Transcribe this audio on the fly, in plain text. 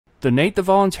The Nate the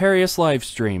Voluntarius live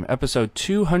stream, episode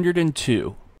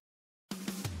 202.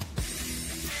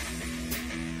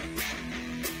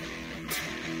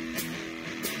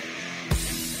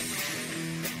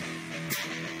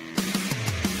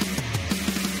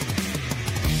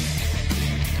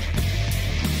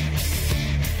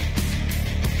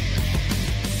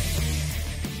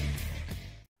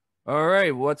 All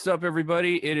right, what's up,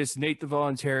 everybody? It is Nate the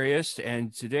Voluntarist,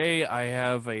 and today I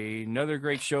have another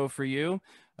great show for you.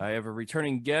 I have a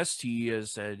returning guest. He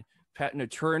is a patent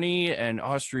attorney and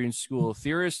Austrian school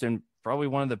theorist, and probably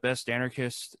one of the best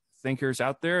anarchist thinkers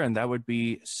out there, and that would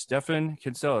be Stefan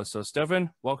Kinsella. So,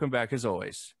 Stefan, welcome back as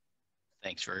always.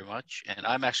 Thanks very much. And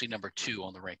I'm actually number 2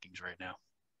 on the rankings right now.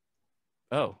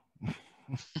 Oh.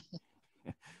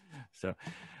 So,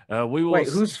 we will... Wait,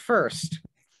 who's first?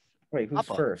 Wait, who's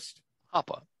Hoppa. first?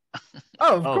 Hoppa.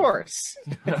 Oh, of course.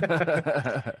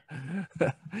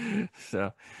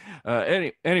 So,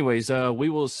 anyways, we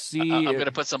will see. I'm going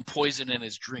to put some poison in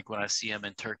his drink when I see him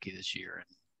in Turkey this year and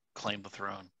claim the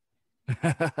throne.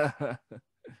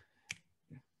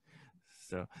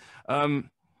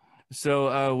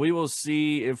 So we will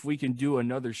see if we can do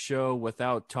another show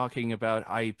without talking about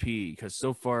IP, because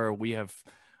so far we have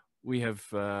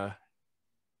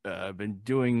been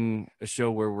doing a show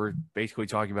where we're basically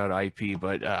talking about IP,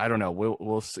 but I don't know.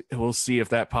 We'll see if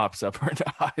that pops up or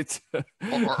not.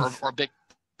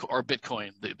 or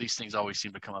Bitcoin. These things always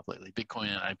seem to come up lately. Bitcoin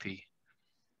and IP.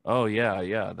 Oh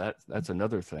yeah. That's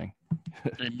another thing.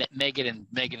 And Meghan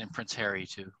and Prince Harry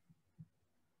too.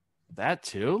 That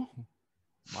too?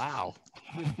 Wow.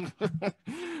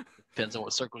 Depends on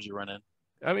what circles you run in.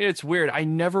 I mean, it's weird. I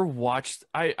never watched.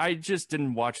 I just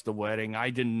didn't watch the wedding.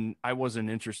 I wasn't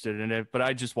interested in it, but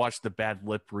I just watched the bad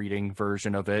lip reading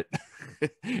version of it.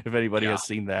 If anybody has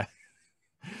seen that.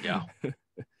 Yeah.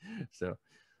 So,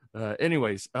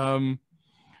 anyways, also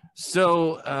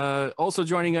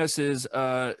joining us is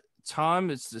Tom.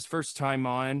 It's his first time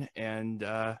on, and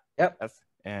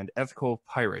and Ethical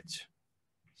Pirate.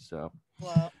 So,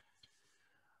 Well,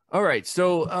 all right.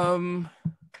 So,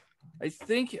 I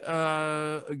think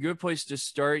a good place to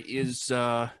start is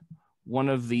one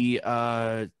of the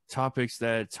topics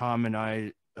that Tom and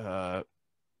I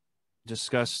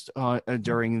discussed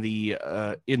during the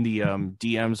in the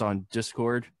DMs on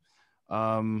Discord.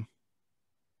 So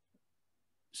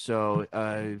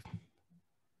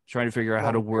trying to figure out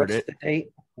how to word What's it. the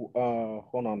date?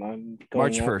 Hold on, I'm going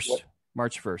March out. 1st. What?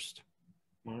 March 1st.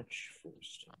 March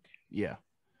 1st. Okay. Yeah.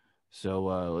 So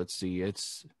let's see.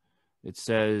 It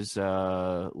says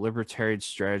libertarian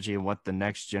strategy and what the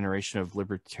next generation of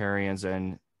libertarians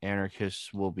and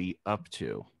anarchists will be up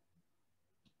to.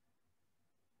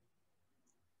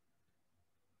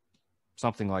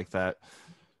 Something like that.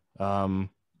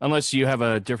 Unless you have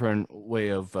a different way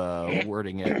of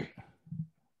wording it.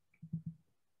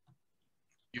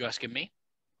 You asking me?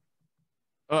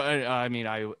 I mean,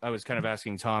 I was kind of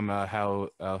asking Tom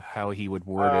how he would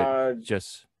word it.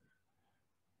 Just.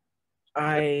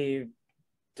 I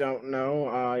don't know.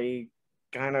 I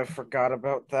kind of forgot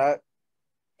about that.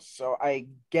 So I'm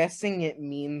guessing it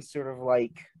means sort of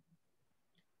like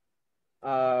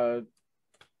I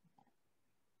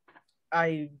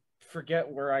forget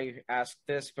where I asked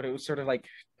this, but it was sort of like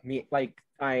me, like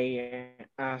I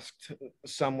asked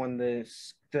someone the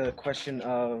question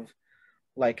of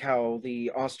like how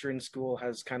the Austrian school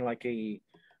has kind of like a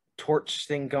torch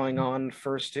thing going on.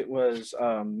 First it was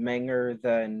Menger,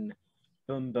 then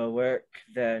Bumbowick,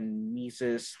 then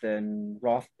Mises, then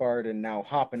Rothbard, and now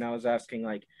Hoppe. And I was asking,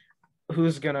 like,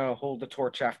 who's gonna hold the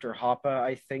torch after Hoppe?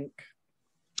 I think.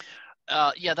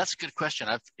 Yeah, that's a good question.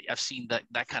 I've seen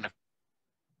that kind of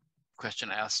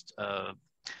question asked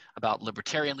about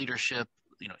libertarian leadership,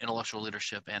 intellectual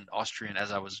leadership, and Austrian.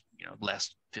 As I was, the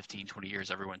last 15, 20 years,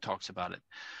 everyone talks about it.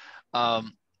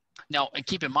 Now, and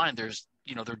keep in mind, there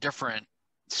are different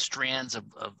strands of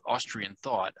Austrian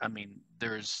thought. I mean,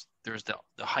 there's the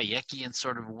Hayekian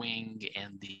sort of wing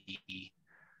and the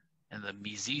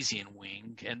Misesian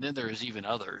wing, and then there's even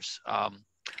others. So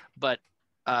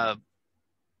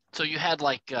you had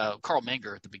like Karl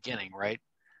Menger at the beginning, right?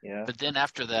 Yeah. But then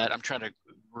after that, I'm trying to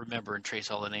remember and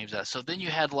trace all the names out. So then you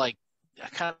had like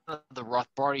kind of the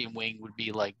Rothbardian wing would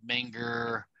be like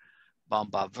Menger,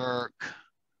 Böhm-Bawerk,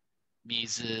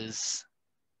 Mises,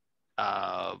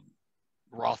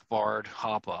 Rothbard,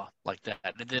 Hoppe, like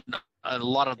that. And then a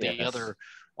lot of the other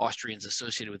Austrians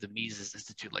associated with the Mises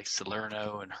Institute, like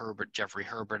Salerno and Jeffrey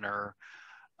Herbener,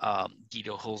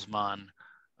 Guido Hulsmann,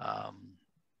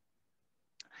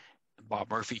 Bob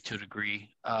Murphy to a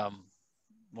degree,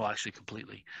 actually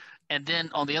completely. And then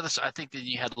on the other side, I think that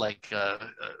you had like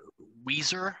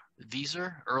Wieser,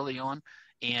 Wieser early on,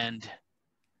 and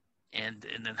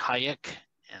then Hayek,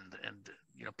 and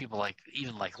people like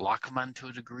even like Lachmann to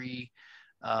a degree.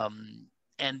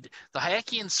 And the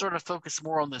Hayekians sort of focus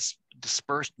more on this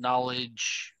dispersed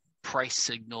knowledge, price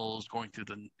signals going through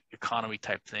the economy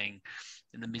type thing.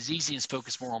 And the Misesians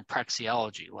focus more on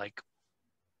praxeology, like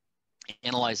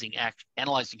analyzing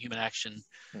human action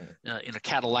in a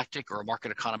catalectic or a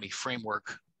market economy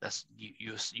framework. That's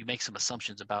you make some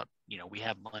assumptions about, we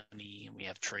have money and we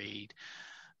have trade.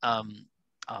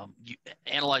 You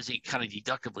analyzing kind of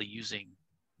deductively using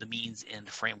the means end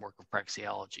framework of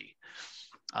praxeology.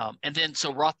 And then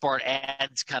so Rothbard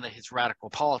adds kind of his radical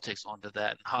politics onto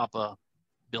that, and Hoppe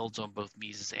builds on both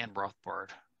Mises and Rothbard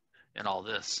and all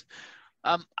this.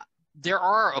 There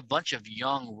are a bunch of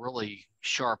young, really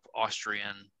sharp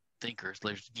Austrian thinkers.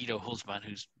 There's Guido Hülsmann,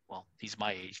 he's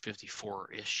my age,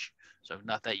 54-ish, so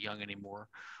not that young anymore.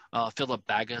 Philip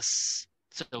Bagus.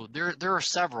 So there are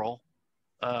several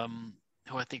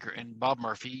who I think are, and Bob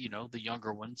Murphy, the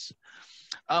younger ones.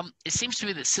 It seems to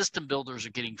me that system builders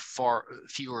are getting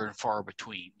fewer and far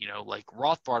between. Like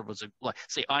Rothbard was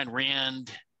say Ayn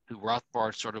Rand, who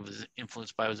Rothbard sort of was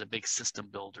influenced by, was a big system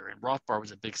builder, and Rothbard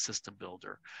was a big system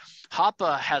builder.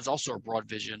 Hoppe has also a broad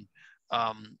vision,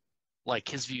 like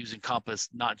his views encompass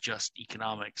not just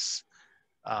economics,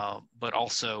 but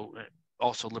also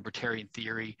libertarian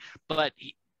theory, but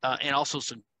and also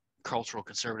some cultural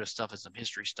conservative stuff and some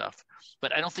history stuff.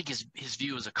 But I don't think his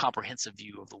view is a comprehensive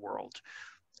view of the world,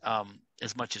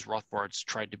 as much as Rothbard's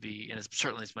tried to be, and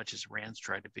certainly as much as Rand's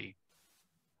tried to be.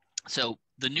 So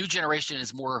the new generation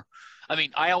is more,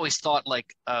 I always thought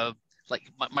like my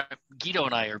Guido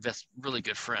and I are really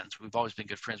good friends. We've always been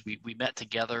good friends. We met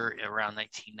together around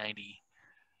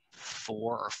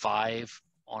 1994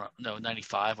 or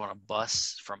 95 on a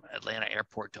bus from Atlanta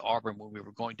Airport to Auburn when we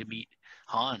were going to meet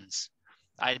Hans.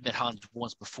 I had met Hans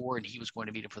once before, and he was going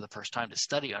to meet him for the first time to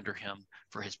study under him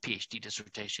for his PhD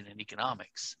dissertation in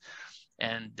economics.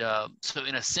 And so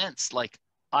in a sense, like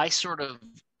I sort of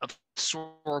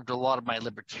absorbed a lot of my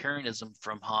libertarianism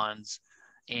from Hans,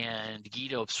 and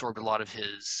Guido absorbed a lot of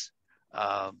his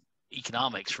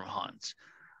economics from Hans.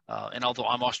 And although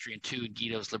I'm Austrian too, and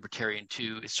Guido's libertarian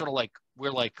too, it's sort of like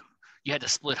you had to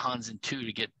split Hans in two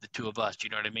to get the two of us.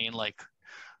 You know what I mean? Like,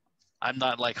 I'm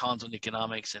not like Hans on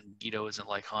economics, and Guido isn't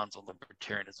like Hans on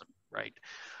libertarianism, right?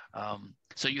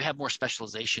 So you have more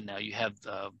specialization now. You have,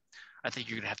 I think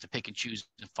you're going to have to pick and choose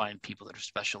and find people that are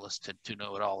specialists to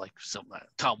know it all. Like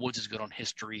Tom Woods is good on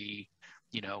history,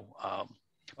 Bob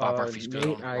Murphy's good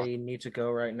Nate, on. I need to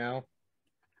go right now.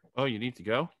 Oh, you need to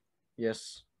go?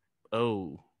 Yes.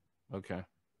 Oh, okay.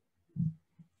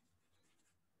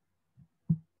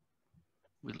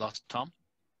 We lost Tom?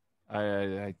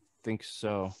 I think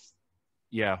so.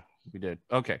 Yeah, we did.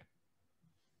 Okay.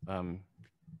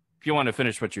 If you want to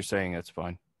finish what you're saying, that's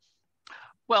fine.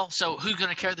 Well, so who's going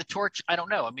to carry the torch? I don't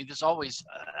know. There's always,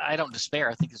 I don't despair.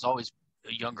 I think there's always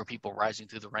younger people rising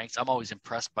through the ranks. I'm always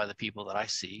impressed by the people that I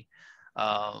see.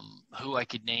 Who I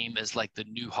could name as like the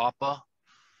new Hoppe.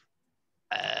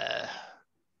 I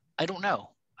don't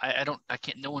know. I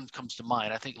can't, no one comes to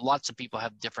mind. I think lots of people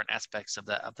have different aspects of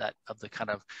the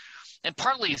kind of, and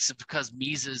partly it's because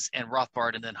Mises and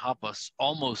Rothbard and then Hoppe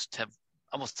almost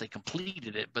they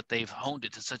completed it, but they've honed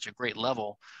it to such a great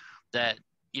level that,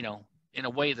 in a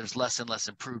way there's less and less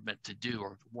improvement to do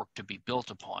or work to be built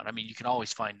upon. You can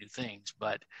always find new things,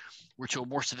 but we're to a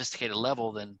more sophisticated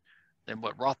level than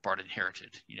what Rothbard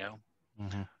inherited,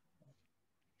 Mm-hmm.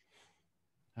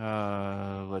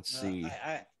 Let's see.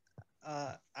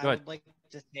 I would like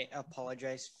to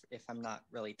apologize if I'm not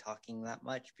really talking that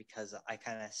much, because I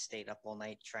kind of stayed up all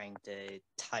night trying to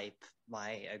type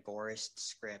my Agorist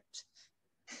script.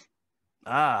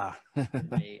 The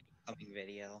upcoming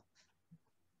video.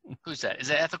 Who's that? Is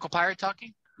that Ethical Pirate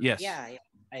talking? Yes. Yeah,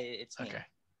 it's me. Okay.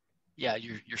 Yeah,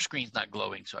 your screen's not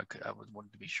glowing, so I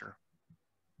wanted to be sure.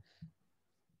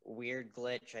 Weird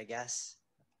glitch, I guess,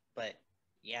 but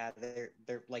yeah, they're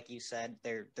like you said,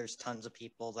 there's tons of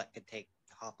people that could take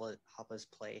Hoppe's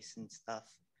place and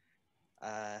stuff.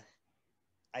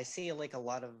 I see like a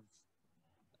lot of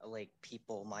like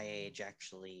people my age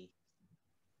actually,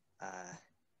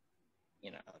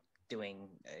 doing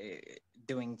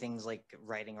things like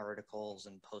writing articles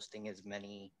and posting as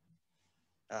many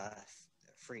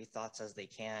free thoughts as they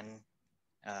can,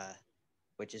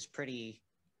 which is pretty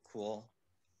cool,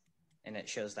 and it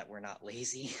shows that we're not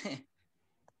lazy.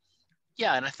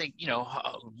 Yeah, and I think,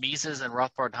 Mises and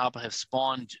Rothbard and Hoppe have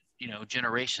spawned,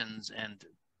 generations and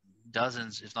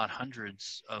dozens, if not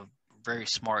hundreds, of very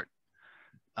smart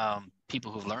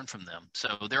people who've learned from them.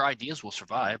 So their ideas will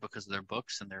survive because of their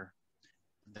books and their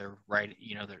their right,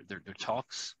 their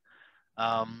talks,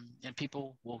 and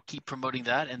people will keep promoting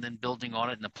that and then building on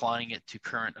it and applying it to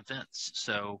current events.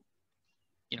 So,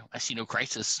 I see no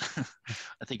crisis.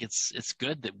 I think it's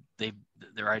good that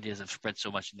their ideas have spread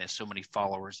so much and they have so many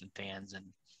followers and fans and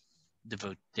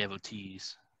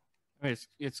devotees. I mean,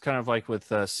 it's kind of like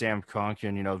with Sam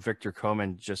Konkin. Victor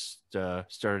Koman just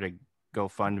started a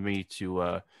GoFundMe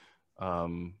to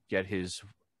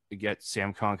get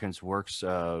Sam Konkin's works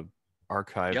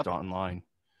archived online.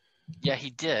 Yeah, he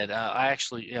did. I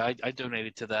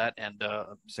donated to that, and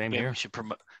Same maybe here.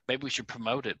 We should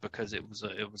promote it because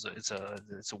it's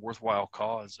a worthwhile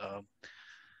cause.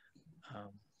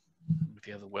 If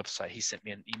you have the website, he sent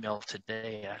me an email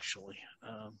today, actually.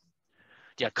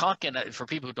 Yeah, Konkin, for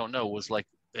people who don't know, was like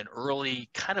an early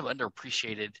kind of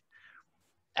underappreciated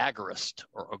agorist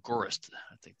or agorist,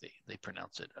 I think they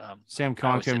pronounce it. Sam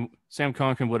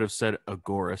Konkin would have said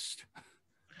agorist.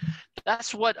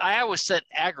 That's what I always said,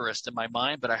 agorist in my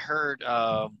mind, but I heard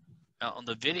on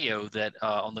the video that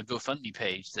on the GoFundMe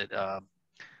page that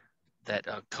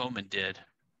Koman did.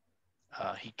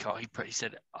 He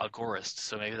said agorist,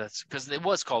 so maybe that's because it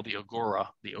was called the Agora,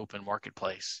 the open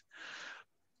marketplace.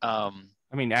 I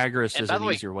mean, agorist is an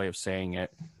easier way of saying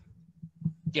it.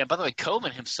 Yeah, by the way,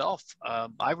 Koman himself,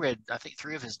 I read, I think,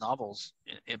 3 of his novels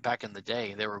back in the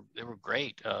day. They were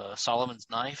great. Solomon's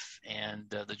Knife and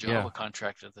The Jehovah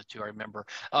Contract are the 2 I remember.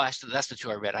 Oh, actually, that's the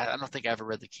 2 I read. I don't think I ever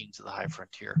read The Kings of the High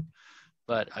Frontier,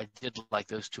 but I did like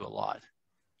those 2 a lot.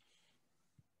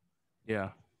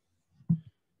 Yeah.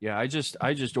 Yeah, I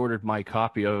just ordered my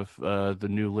copy of the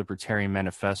New Libertarian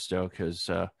Manifesto because,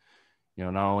 not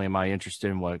only am I interested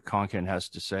in what Konkin has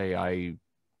to say, I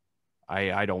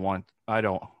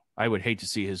would hate to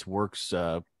see his works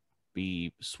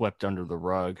be swept under the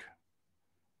rug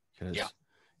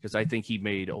because I think he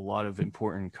made a lot of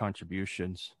important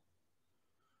contributions.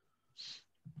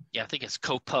 Yeah, I think it's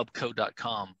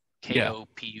kopubco.com.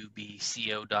 KOPUBCO.com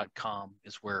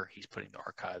is where he's putting the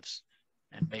archives.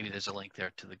 And maybe there's a link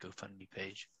there to the GoFundMe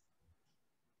page.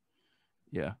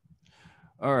 Yeah.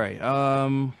 All right.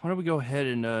 Why don't we go ahead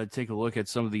and take a look at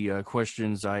some of the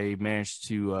questions I managed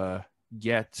to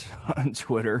get on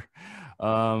Twitter.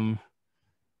 Tom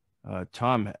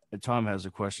has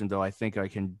a question, though. I think I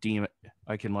can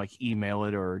email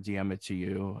it or DM it to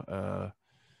you.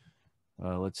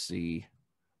 Let's see.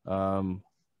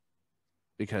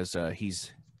 Because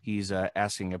he's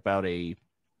asking about a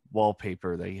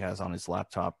wallpaper that he has on his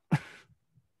laptop.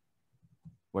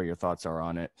 What your thoughts are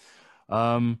on it.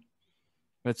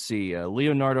 Let's see.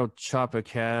 Leonardo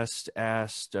Chapacast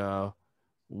asked,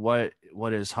 what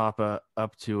is Hoppe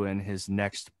up to in his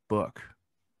next book?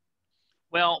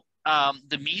 Well,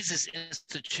 the Mises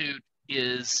Institute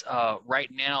is right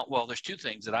now. Well, there's 2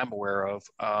 things that I'm aware of.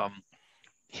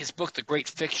 His book, The Great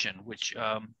Fiction, which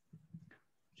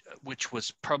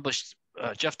was published.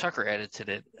 Jeff Tucker edited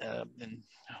it in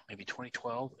maybe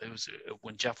 2012. It was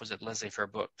when Jeff was at Laissez-Faire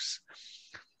Books.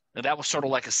 And that was sort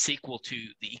of like a sequel to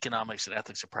The Economics and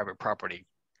Ethics of Private Property,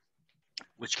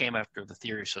 which came after The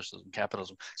Theory of Socialism and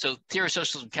Capitalism. So Theory of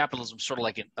Socialism and Capitalism is sort of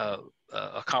like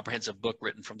a comprehensive book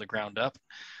written from the ground up.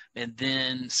 And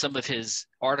then some of his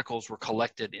articles were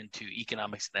collected into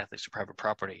Economics and Ethics of Private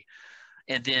Property.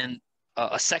 And then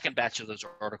a second batch of those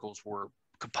articles were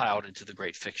compiled into The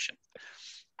Great Fiction.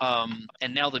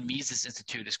 And now the Mises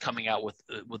Institute is coming out with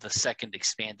a second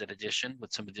expanded edition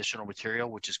with some additional material,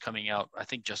 which is coming out, I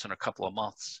think, just in a couple of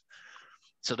months.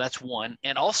 So that's one.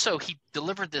 And also he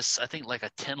delivered this, I think, like a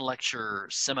 10-lecture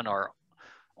seminar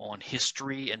on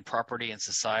history and property and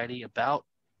society about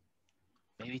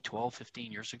maybe 12,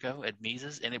 15 years ago at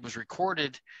Mises. And it was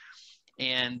recorded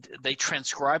and they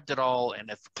transcribed it all and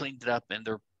have cleaned it up. And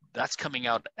that's coming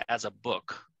out as a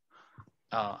book,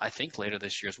 I think, later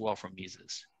this year as well from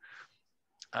Mises.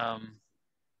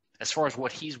 As far as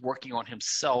what he's working on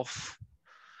himself,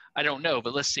 I don't know,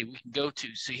 but let's see. We can go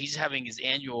to, so he's having his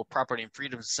annual Property and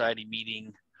Freedom Society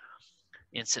meeting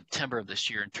in September of this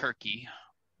year in Turkey,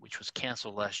 which was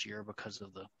canceled last year because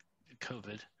of the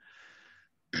COVID.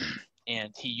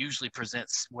 And he usually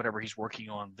presents whatever he's working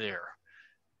on there.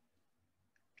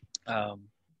 I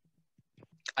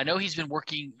know he's been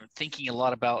thinking a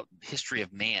lot about history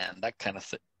of man, that kind of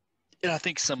thing. And I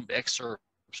think some excerpts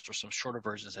or some shorter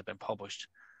versions have been published.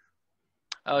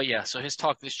 Oh yeah, so his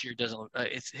talk this year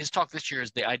his talk this year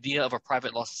is The Idea of a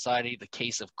Private Law Society, the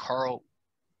case of Karl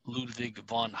Ludwig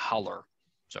von Haller,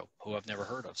 so who I've never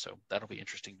heard of, so that'll be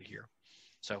interesting to hear.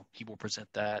 So he will present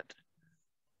that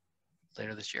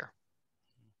later this year.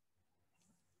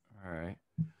 All right.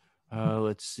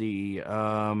 Let's see.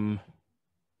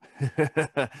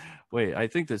 Wait, I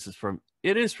think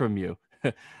it is from you.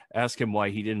 ask him why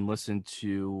he didn't listen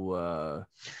to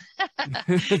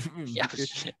Yeah.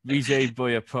 Vijay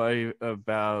Boyapai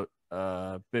about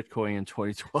Bitcoin in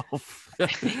 2012.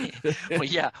 Well,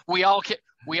 yeah, we all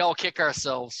kick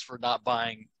ourselves for not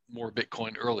buying more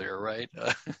Bitcoin earlier, right?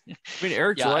 I mean,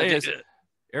 Eric Yeah, I July think-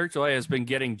 Eric July has been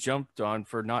getting jumped on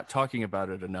for not talking about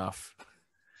it enough.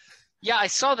 Yeah, I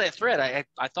saw that thread.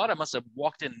 I thought I must have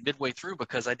walked in midway through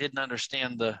because I didn't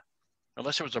understand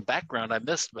unless there was a background I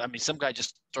missed. I mean, some guy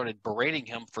just started berating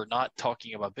him for not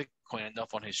talking about Bitcoin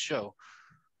enough on his show,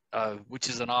 which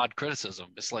is an odd criticism.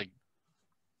 It's like,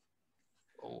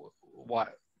 why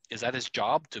is that his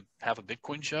job to have a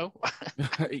Bitcoin show?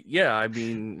 Yeah, I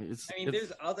mean,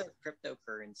 there's other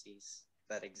cryptocurrencies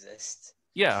that exist.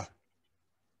 Yeah,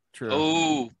 true.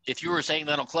 Oh, if you were saying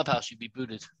that on Clubhouse, you'd be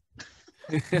booted.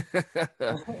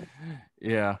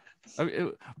 Yeah. I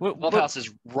mean, Clubhouse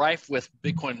is rife with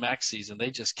Bitcoin maxis, and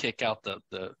they just kick out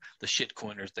the shit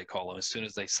coiners, they call them, as soon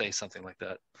as they say something like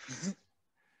that.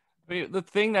 I mean, the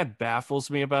thing that baffles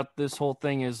me about this whole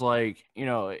thing is, like, you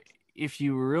know, if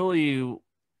you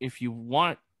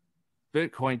want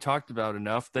Bitcoin talked about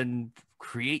enough, then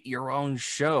create your own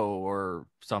show or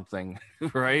something,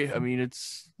 right? I mean,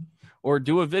 or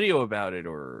do a video about it,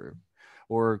 or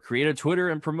create a Twitter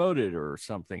and promote it or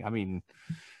something. I mean,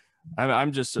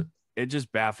 it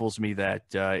just baffles me that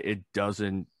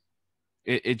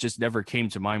it just never came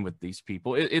to mind with these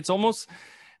people. It's almost,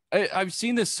 I've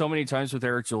seen this so many times with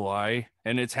Eric July,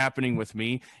 and it's happening with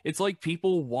me. It's like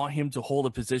people want him to hold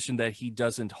a position that he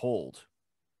doesn't hold.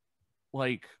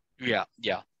 Like, yeah.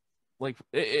 Like,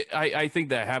 I think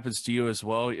that happens to you as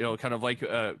well. You know, kind of like,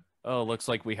 oh, looks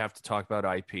like we have to talk about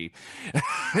IP.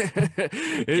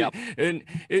 Yep. And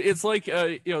it's like,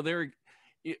 you know,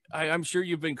 I'm sure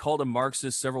you've been called a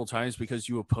Marxist several times because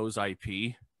you oppose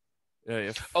IP.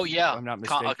 Oh yeah, I'm not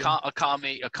mistaken. A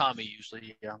commie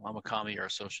usually. Yeah, I'm a commie or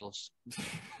a socialist.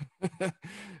 I'm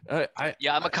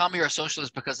a commie or a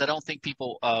socialist because I don't think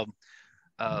people. I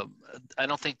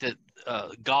don't think that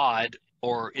God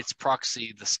or its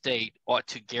proxy, the state, ought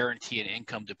to guarantee an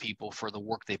income to people for the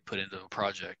work they put into a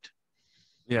project.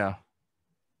 Yeah.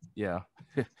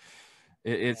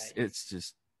 It's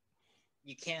just.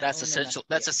 You can't. That's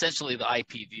essentially the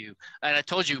IP view. And I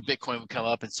told you Bitcoin would come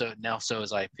up, and so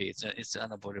is IP. It's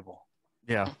unavoidable.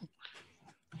 Yeah.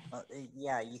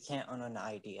 Yeah, you can't own an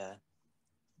idea.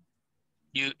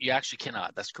 You actually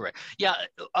cannot. That's correct. Yeah,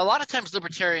 a lot of times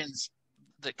libertarians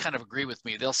that kind of agree with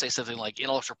me, they'll say something like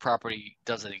intellectual property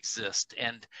doesn't exist,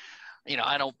 and you know,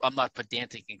 I'm not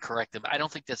pedantic and correct them. I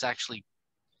don't think that's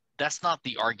not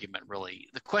the argument really.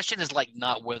 The question is like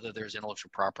not whether there's intellectual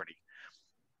property.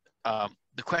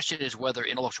 The question is whether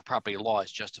intellectual property law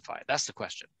is justified. That's the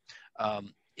question. I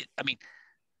mean,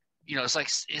 you know,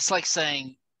 it's like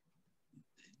saying,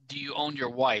 do you own your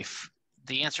wife?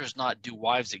 The answer is not, do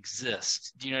wives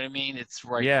exist? Do you know what I mean? It's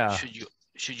right. Yeah.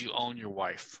 Should you own your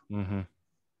wife? Mm-hmm.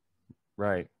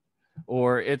 Right.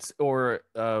 Or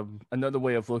another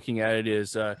way of looking at it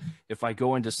is, if I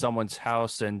go into someone's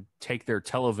house and take their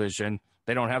television,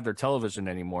 they don't have their television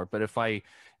anymore. But if I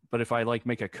like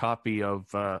make a copy of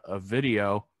a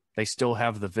video, they still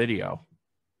have the video.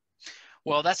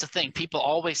 Well, that's the thing. People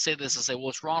always say this and say, well,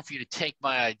 it's wrong for you to take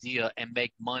my idea and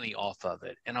make money off of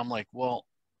it. And I'm like, well,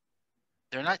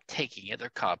 they're not taking it, they're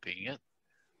copying it.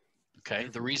 Okay.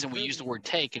 The reason we use the word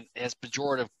take and has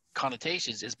pejorative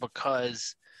connotations is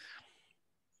because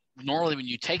normally when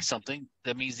you take something,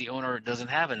 that means the owner doesn't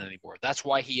have it anymore. That's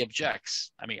why he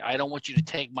objects. I mean, I don't want you to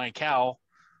take my cow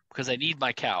because I need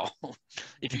my cow.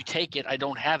 If you take it, I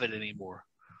don't have it anymore.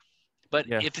 But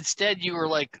if instead you were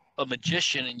like a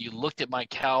magician and you looked at my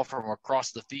cow from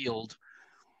across the field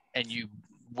and you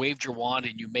waved your wand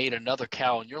and you made another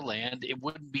cow on your land, it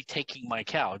wouldn't be taking my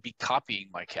cow. It'd be copying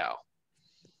my cow.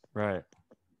 Right.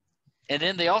 And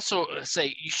then they also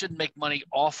say you shouldn't make money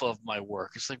off of my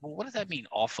work. It's like, well, what does that mean,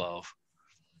 off of?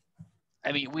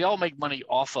 I mean, we all make money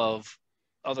off of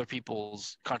other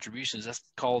people's contributions. That's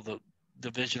called the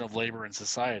division of labor in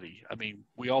society. I mean,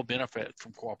 we all benefit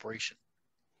from cooperation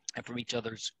and from each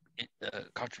other's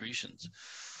contributions.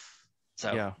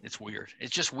 So It's weird.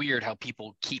 It's just weird how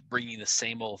people keep bringing the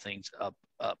same old things up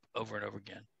over and over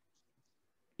again.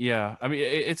 Yeah. I mean,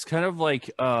 it's kind of like,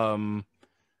 you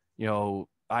know,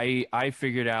 I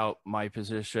figured out my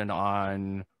position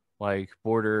on like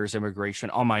borders,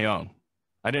 immigration on my own.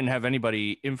 I didn't have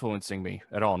anybody influencing me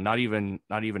at all. Not even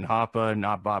Hoppe,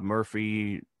 not Bob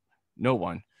Murphy, no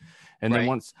one. And then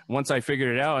once I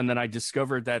figured it out, and then I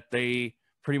discovered that they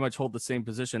pretty much hold the same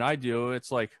position I do,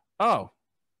 it's like, oh,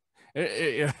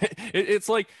 it's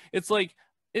like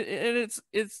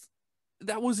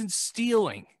that wasn't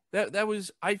stealing. that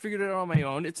was, I figured it out on my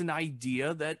own. It's an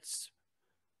idea that's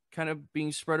kind of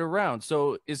being spread around.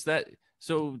 So is that,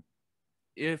 so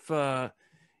if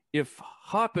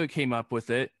Hoppe came up with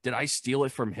it, did I steal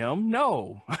it from him?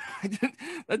 No.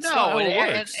 That's not No, how it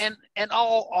and works. and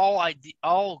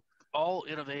all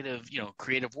innovative,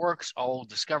 creative works, all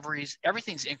discoveries,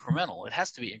 everything's incremental. It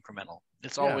has to be incremental.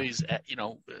 It's Yeah. always,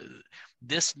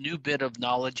 this new bit of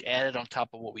knowledge added on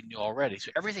top of what we knew already.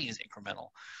 So everything is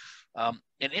incremental.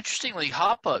 And interestingly,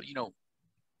 Hoppe,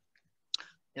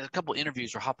 in a couple of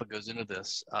interviews where Hoppe goes into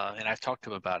this, and I've talked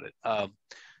to him about it.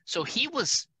 So he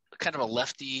was kind of a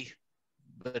lefty,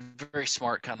 but very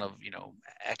smart kind of,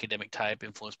 academic type,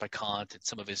 influenced by Kant and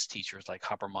some of his teachers like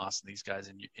Habermas and these guys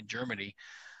in Germany.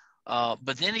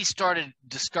 But then he started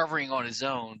discovering on his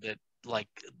own that like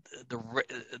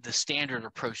the standard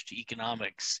approach to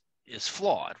economics is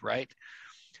flawed, right?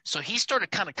 So he started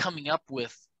kind of coming up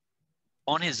with,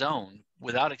 on his own,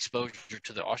 without exposure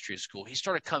to the Austrian school, he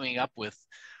started coming up with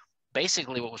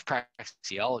basically what was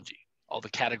praxeology, all the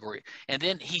category. And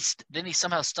then he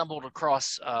somehow stumbled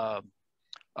across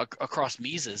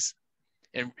Mises,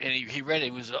 and he read it.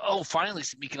 He was, oh, finally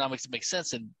some economics makes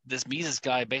sense. And this Mises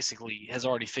guy basically has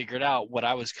already figured out what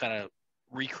I was kind of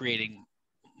recreating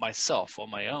myself on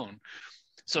my own.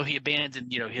 So he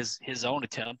abandoned, his own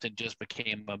attempt and just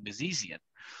became a Misesian.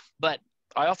 But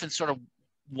I often sort of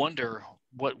wonder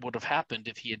what would have happened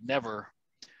if he had never,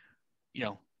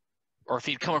 or if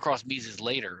he'd come across Mises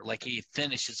later, like he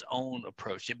finished his own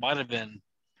approach. It might have been,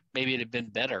 maybe it had been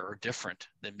better or different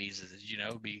than Mises,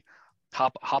 be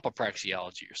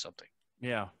hopopraxeology or something.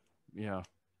 Yeah.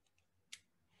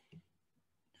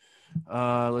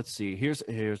 Let's see.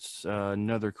 Here's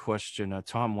another question.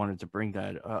 Tom wanted to bring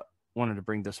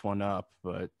this one up,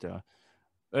 but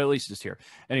at least it's here.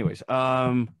 Anyways,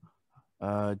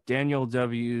 Daniel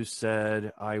W.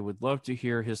 said, I would love to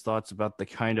hear his thoughts about the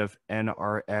kind of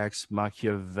NRX,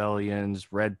 Machiavellians,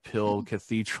 red pill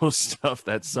cathedral stuff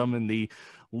that some in the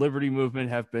liberty movement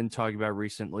have been talking about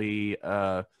recently.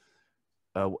 How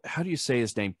do you say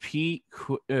his name? Pete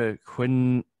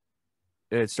Quinn.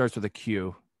 It starts with a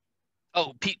Q.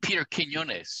 Oh, Peter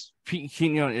Quinones. Pete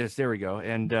Quinones. There we go.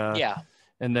 And yeah.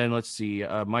 And then let's see,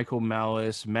 Michael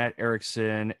Malice, Matt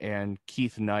Erickson, and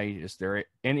Keith Knight. Is there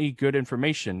any good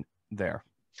information there?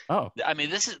 Oh, I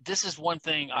mean, this is one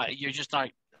thing you're just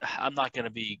not. I'm not going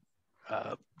to be.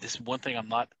 This is one thing I'm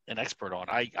not an expert on.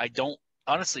 I don't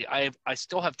honestly. I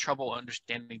still have trouble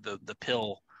understanding the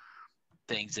pill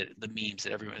things, that the memes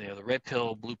that everyone, the red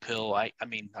pill, blue pill. I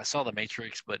mean, I saw the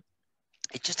Matrix, but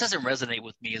it just doesn't resonate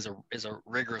with me as a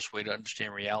rigorous way to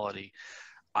understand reality.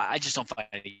 I just don't find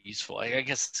it useful. I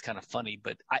guess it's kind of funny,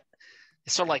 but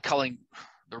it's sort of like calling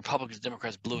the Republicans,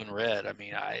 Democrats blue and red. I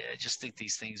mean, I just think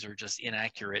these things are just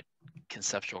inaccurate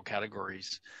conceptual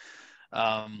categories.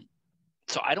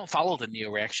 So I don't follow the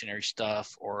neo-reactionary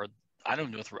stuff, or I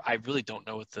don't know. I really don't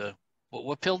know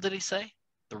what pill did he say?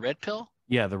 The red pill?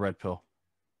 Yeah, the red pill.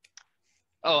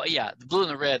 Oh yeah, the blue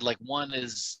and the red. Like one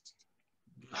is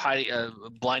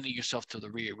blinding yourself to the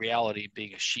reality,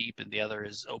 being a sheep, and the other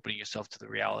is opening yourself to the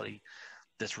reality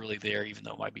that's really there, even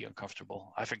though it might be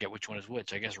uncomfortable. I forget which one is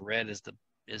which. I guess red is the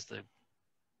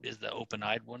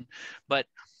open-eyed one, but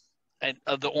and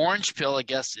the orange pill, I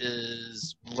guess,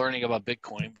 is learning about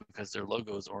Bitcoin because their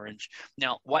logo is orange.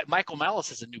 Now, Michael Malice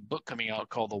has a new book coming out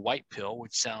called The White Pill,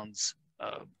 which sounds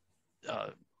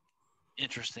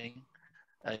interesting.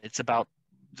 It's about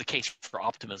the case for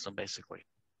optimism, basically.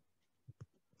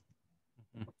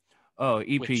 Oh,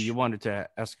 EP, you wanted to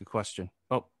ask a question.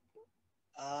 Oh.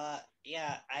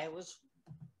 Yeah, I was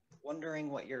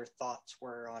wondering what your thoughts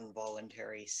were on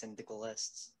voluntary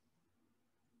syndicalists.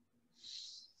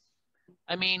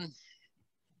 I mean,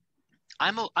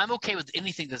 I'm okay with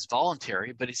anything that's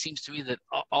voluntary, but it seems to me that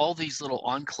all these little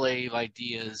enclave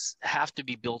ideas have to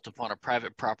be built upon a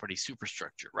private property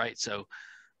superstructure, right? So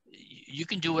you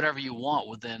can do whatever you want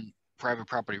within private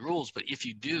property rules, but if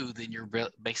you do, then you're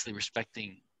basically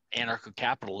respecting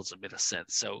anarcho-capitalism in a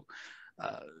sense. So,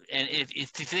 and if you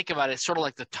think about it, it's sort of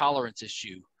like the tolerance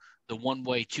issue, the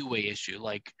one-way, two-way issue.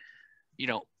 Like,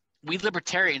 we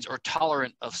libertarians are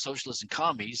tolerant of socialists and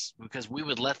commies because we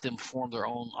would let them form their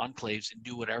own enclaves and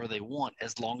do whatever they want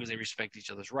as long as they respect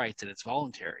each other's rights and it's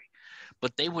voluntary.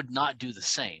 But they would not do the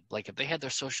same. Like if they had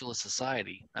their socialist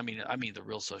society, I mean the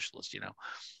real socialists,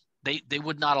 they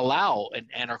would not allow an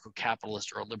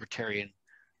anarcho-capitalist or a libertarian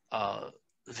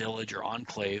village or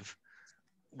enclave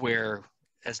where,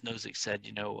 as Nozick said,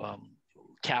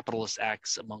 capitalist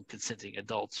acts among consenting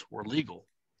adults were legal.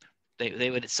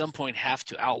 They would at some point have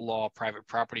to outlaw private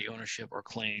property ownership or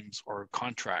claims or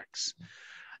contracts.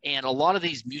 And a lot of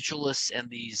these mutualists and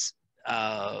these,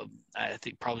 I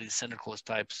think probably the syndicalist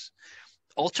types,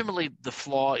 ultimately the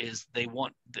flaw is they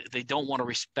don't want to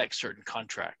respect certain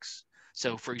contracts.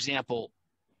 So, for example,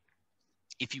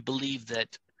 if you believe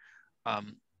that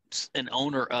an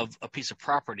owner of a piece of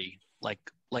property, like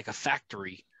a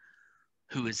factory,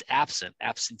 who is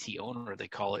absentee owner, they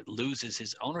call it, loses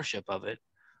his ownership of it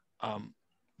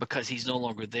because he's no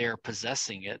longer there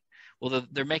possessing it. Well,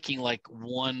 they're making like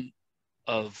one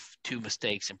of two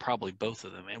mistakes, and probably both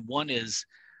of them. And one is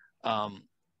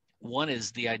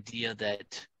the idea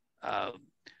that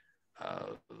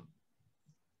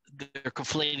they're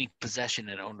conflating possession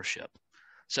and ownership.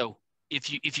 So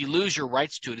if you lose your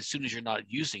rights to it as soon as you're not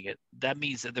using it, that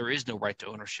means that there is no right to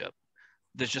ownership.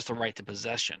 There's just a right to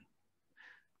possession.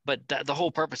 But the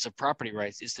whole purpose of property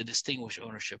rights is to distinguish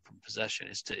ownership from possession.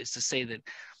 Is to say that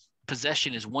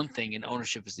possession is one thing and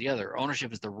ownership is the other.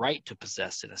 Ownership is the right to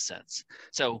possess, in a sense.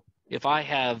 So if I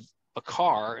have a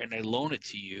car and I loan it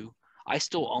to you, I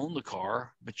still own the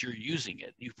car, but you're using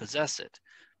it. You possess it,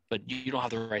 but you don't have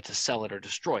the right to sell it or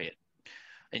destroy it,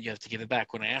 and you have to give it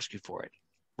back when I ask you for it.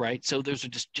 Right. So those are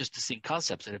just distinct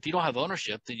concepts. And if you don't have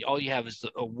ownership, then all you have is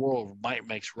a world of might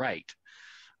makes right.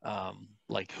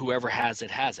 Like whoever has it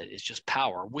has it. It's just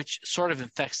power, which sort of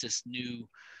infects this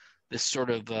sort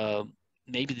of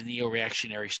maybe the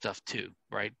neo-reactionary stuff too,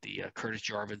 right? The Curtis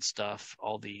Jarvin stuff,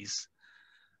 all these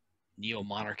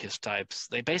neo-monarchist types.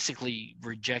 They basically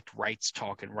reject rights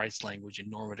talk and rights language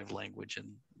and normative language, and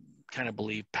kind of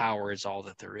believe power is all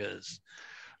that there is.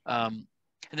 And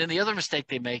then the other mistake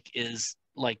they make is,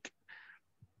 like,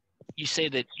 you say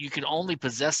that you can only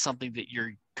possess something that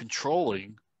you're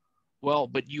controlling. Well,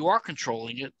 but you are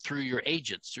controlling it through your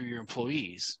agents, through your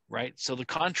employees, right? So the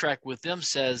contract with them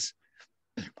says,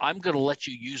 I'm going to let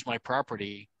you use my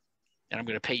property and I'm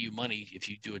going to pay you money if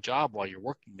you do a job while you're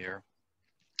working there.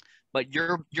 But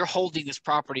you're holding this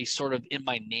property sort of in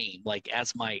my name, like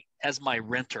as my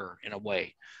renter in a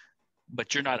way,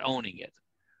 but you're not owning it.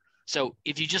 So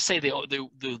if you just say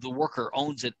the worker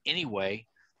owns it anyway,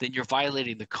 then you're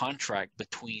violating the contract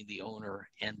between the owner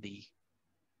and the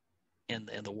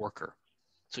worker.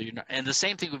 So you're not, and the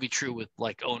same thing would be true with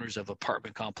like owners of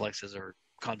apartment complexes or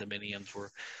condominiums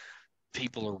where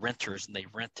people are renters and they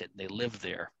rent it and they live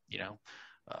there.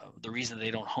 The reason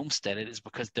they don't homestead it is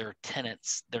because they're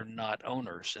tenants, they're not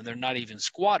owners, and they're not even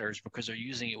squatters because they're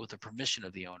using it with the permission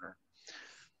of the owner.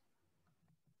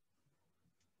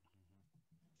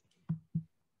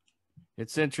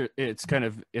 It's kind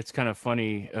of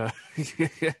funny.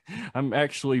 I'm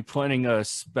actually planning a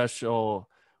special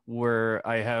where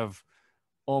I have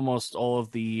almost all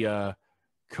of the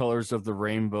colors of the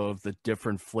rainbow of the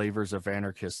different flavors of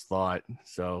anarchist thought.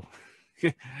 So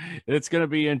it's going to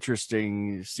be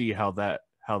interesting to see how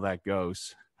that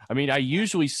goes. I mean, I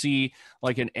usually see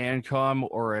like an ANCOM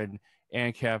or an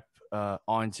ANCAP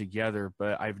on together,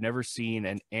 but I've never seen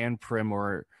an ANPRIM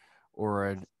or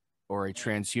a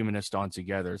transhumanist on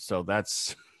together. So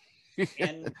that's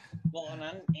and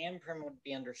an ANPRIM would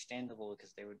be understandable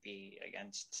because they would be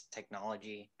against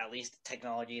technology, at least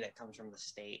technology that comes from the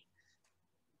state.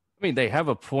 I mean, they have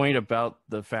a point about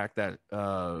the fact that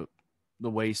the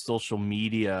way social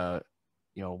media,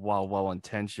 while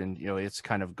well-intentioned, it's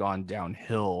kind of gone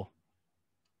downhill,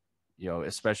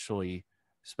 especially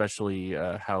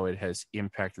how it has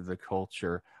impacted the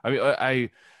culture. I mean,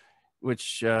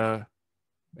 which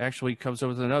actually comes up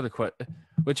with another question,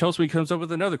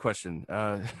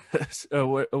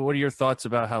 what are your thoughts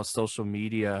about how social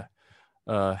media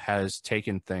has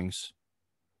taken things?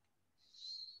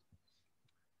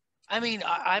 I mean,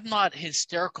 I'm not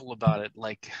hysterical about it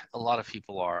like a lot of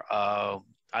people are.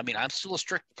 I mean, I'm still a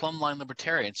strict plumb line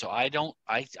libertarian, so I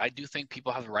do think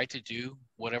people have the right to do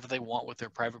whatever they want with their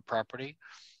private property.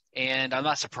 And I'm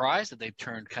not surprised that they've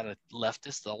turned kind of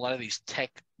leftist. A lot of these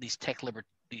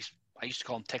I used to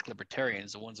call them tech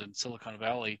libertarians, the ones in Silicon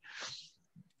Valley,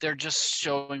 they're just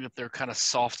showing that they're kind of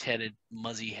soft-headed,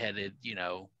 muzzy-headed,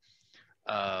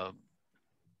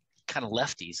 kind of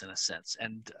lefties in a sense.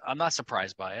 And I'm not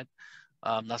surprised by it.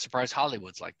 I'm not surprised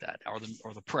Hollywood's like that, or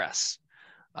the press.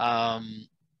 Some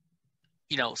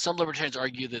libertarians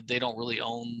argue that they don't really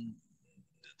own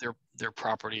their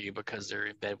property because they're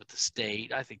in bed with the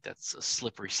state. I think that's a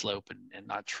slippery slope and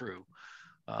not true.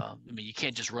 I mean, you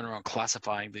can't just run around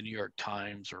classifying the New York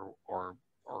Times or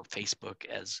Facebook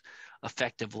as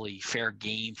effectively fair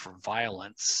game for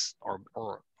violence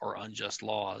or unjust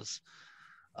laws,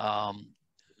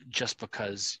 just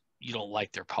because you don't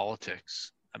like their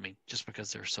politics. I mean, just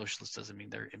because they're socialists doesn't mean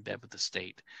they're in bed with the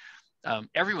state.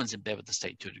 everyone's in bed with the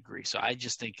state to a degree. So I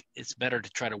just think it's better to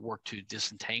try to work to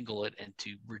disentangle it and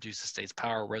to reduce the state's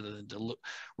power rather than to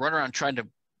run around trying to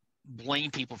blame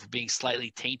people for being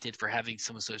slightly tainted for having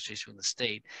some association with the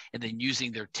state and then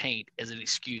using their taint as an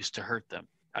excuse to hurt them.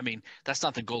 I mean, that's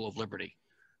not the goal of liberty.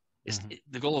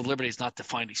 The goal of liberty is not to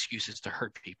find excuses to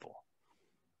hurt people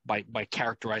by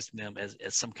characterizing them as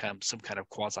some kind of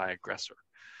quasi-aggressor,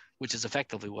 which is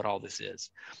effectively what all this is.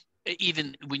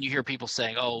 Even when you hear people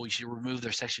saying, oh, we should remove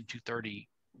their Section 230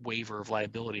 waiver of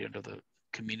liability under the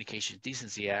Communications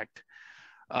Decency Act,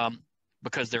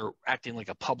 because they're acting like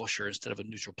a publisher instead of a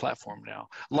neutral platform now.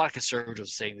 A lot of conservatives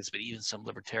are saying this, but even some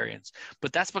libertarians.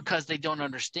 But that's because they don't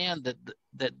understand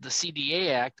that the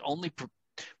CDA Act only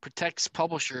protects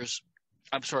publishers,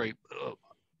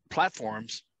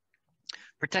 platforms,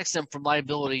 protects them from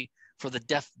liability for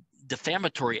the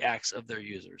defamatory acts of their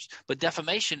users. But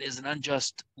defamation is an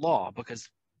unjust law because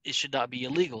it should not be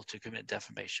illegal to commit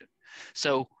defamation.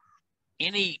 So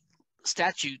any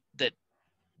statute that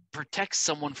protects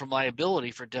someone from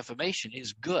liability for defamation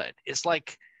is good. It's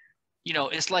like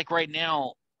right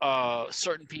now,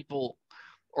 certain people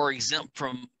are exempt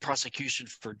from prosecution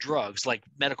for drugs, like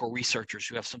medical researchers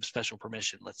who have some special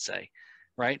permission, let's say,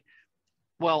 right?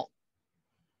 Well,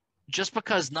 just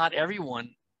because not everyone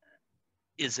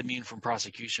is immune from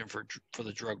prosecution for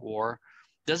the drug war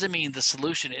doesn't mean the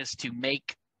solution is to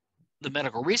make the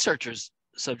medical researchers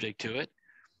subject to it,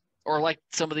 or like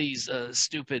some of these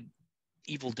stupid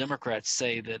evil Democrats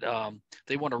say that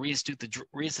they want to reinstate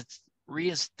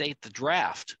the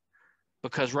draft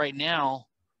because right now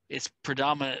it's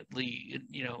predominantly,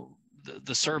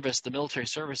 the service, the military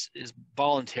service is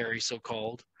voluntary,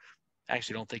 so-called. I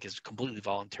actually don't think it's completely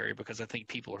voluntary because I think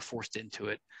people are forced into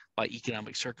it by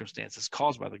economic circumstances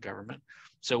caused by the government.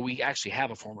 So we actually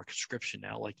have a form of conscription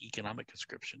now, like economic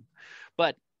conscription.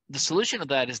 But the solution to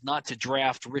that is not to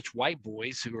draft rich white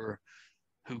boys who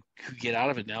get out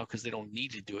of it now because they don't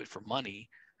need to do it for money.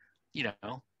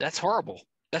 That's horrible.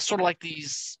 That's sort of like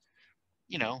these,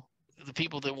 the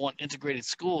people that want integrated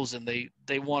schools and they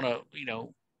want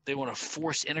to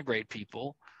force integrate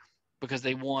people because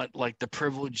they want like the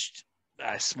privileged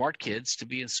smart kids to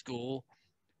be in school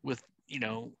with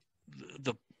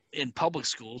in public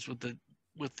schools with the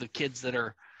kids that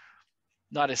are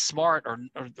not as smart, or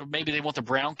maybe they want the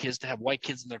brown kids to have white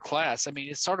kids in their class. I mean,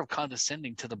 it's sort of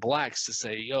condescending to the blacks to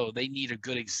say, they need a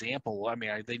good example. I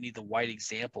mean, they need the white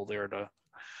example there to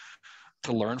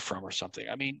learn from or something.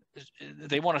 I mean,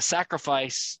 they want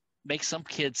to make some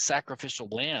kids sacrificial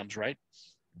lambs, right?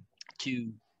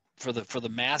 For the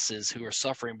masses who are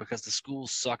suffering because the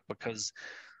schools suck because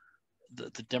the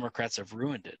Democrats have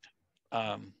ruined it.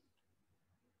 I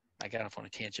got off on a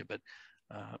tangent, but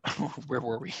where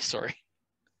were we? Sorry.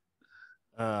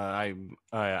 I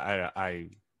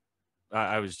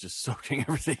was just soaking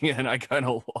everything in. I kind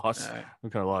of lost. Right. I'm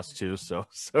kind of lost too. So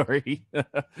sorry.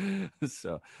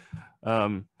 So,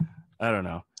 I don't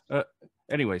know.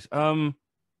 Anyways,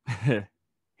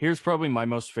 here's probably my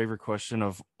most favorite question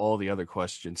of all the other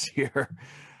questions here.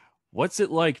 What's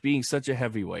it like being such a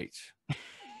heavyweight?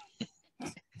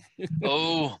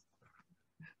 Oh,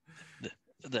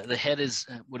 the head is,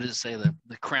 what does it say? The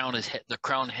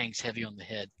crown hangs heavy on the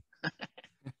head.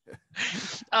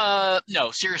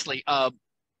 No, seriously. I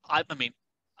mean,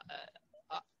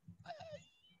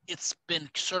 it's been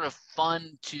sort of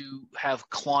fun to have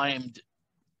climbed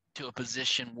to a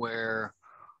position where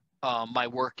my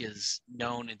work is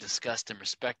known and discussed and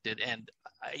respected, and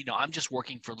I'm just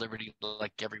working for liberty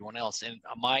like everyone else. And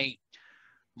my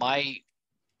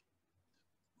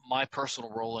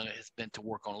personal role in it has been to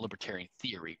work on libertarian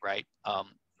theory, right?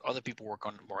 Other people work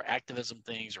on more activism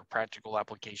things or practical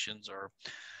applications or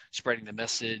spreading the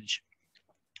message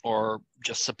or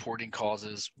just supporting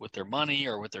causes with their money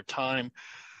or with their time.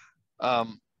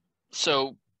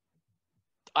 So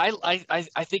I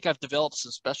think I've developed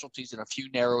some specialties in a few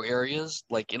narrow areas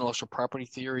like intellectual property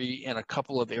theory and a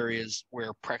couple of areas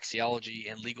where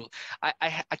praxeology and legal.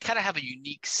 I kind of have a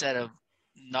unique set of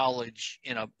knowledge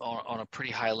on a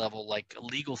pretty high level, like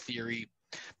legal theory,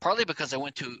 partly because I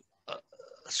went to a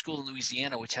school in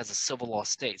Louisiana which has a civil law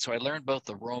state. So I learned both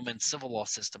the Roman civil law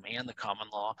system and the common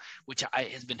law, which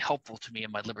has been helpful to me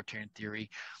in my libertarian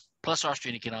theory, plus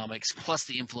Austrian economics, plus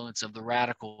the influence of the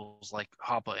radicals like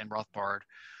Hoppe and Rothbard.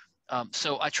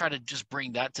 So I try to just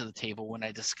bring that to the table when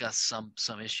I discuss some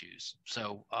issues.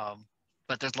 So,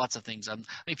 but there's lots of things. I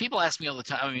mean, people ask me all the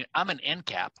time. I mean, I'm an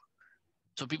NCAP,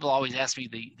 So people always ask me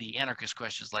the anarchist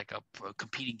questions like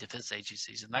competing defense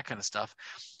agencies and that kind of stuff.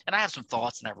 And I have some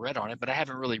thoughts and I've read on it, but I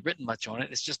haven't really written much on it.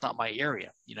 It's just not my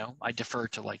area. You know, I defer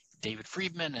to like David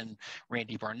Friedman and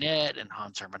Randy Barnett and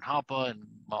Hans Hermann Hoppe and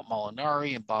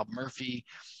Molinari and Bob Murphy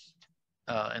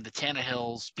and the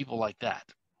Tannehills, people like that.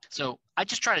 So I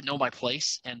just try to know my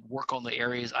place and work on the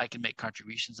areas I can make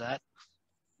contributions at,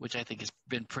 which I think has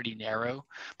been pretty narrow.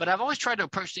 But I've always tried to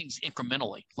approach things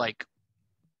incrementally. Like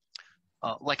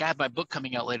I have my book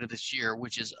coming out later this year,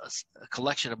 which is a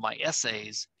collection of my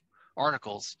essays,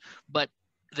 articles, but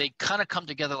they kind of come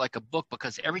together like a book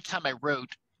because every time I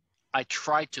wrote, I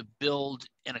tried to build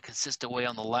in a consistent way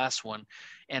on the last one.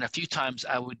 And a few times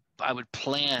I would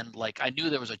plan, like I knew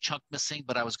there was a chunk missing,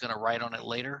 but I was going to write on it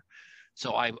later.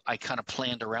 So I kind of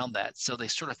planned around that. So they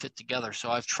sort of fit together. So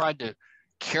I've tried to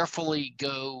carefully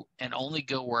go and only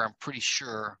go where I'm pretty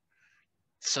sure,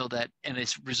 so that, and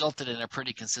it's resulted in a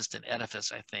pretty consistent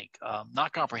edifice, I think.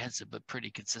 Not comprehensive, but pretty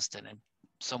consistent and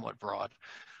somewhat broad.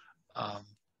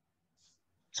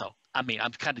 So, I mean,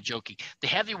 I'm kind of joking. The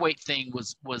heavyweight thing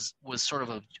was sort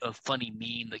of a funny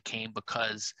meme that came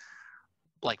because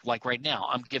like right now,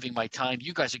 I'm giving my time.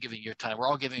 You guys are giving your time. We're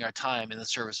all giving our time in the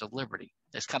service of liberty.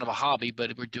 It's kind of a hobby,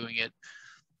 but we're doing it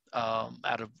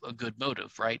out of a good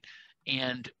motive, right?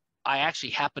 And I actually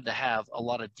happen to have a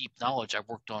lot of deep knowledge I've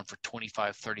worked on for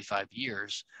 25, 35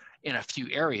 years in a few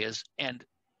areas. And,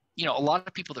 you know, a lot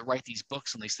of people that write these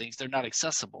books and these things, they're not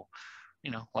accessible. You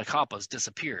know, like Hoppe's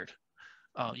disappeared,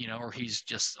 you know, or he's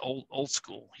just old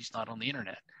school. He's not on the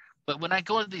internet. But when I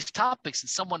go into these topics and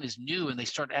someone is new and they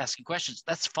start asking questions,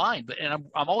 that's fine. But and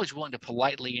I'm always willing to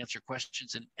politely answer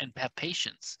questions and have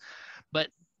patience. But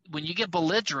when you get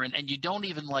belligerent and you don't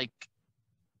even like,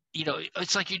 you know,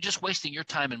 it's like you're just wasting your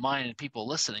time and mine and people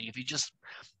listening. If you just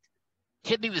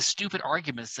hit me with stupid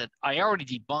arguments that I already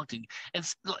debunked.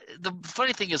 And the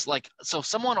funny thing is, like, so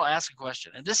someone will ask a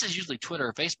question, and this is usually Twitter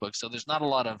or Facebook, so there's not a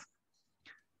lot of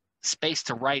space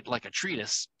to write like a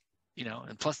treatise, you know,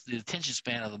 and plus the attention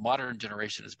span of the modern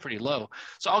generation is pretty low.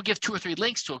 So I'll give 2 or 3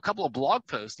 links to a couple of blog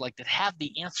posts like that have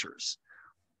the answers.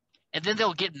 And then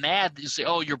they'll get mad. You say,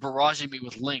 oh, you're barraging me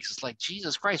with links. It's like,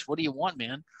 Jesus Christ, what do you want,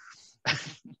 man?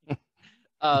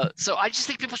 So I just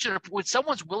think people should, when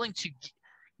someone's willing to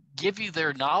give you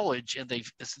their knowledge and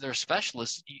they're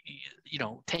specialists, you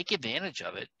know, take advantage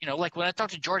of it. You know, like when I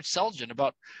talked to George Selgin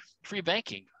about free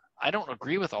banking, I don't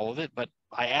agree with all of it, but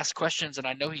I asked questions and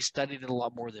I know he studied it a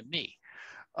lot more than me.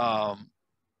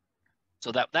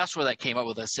 So that's where that came up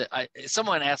with. I said,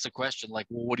 someone asked a question like,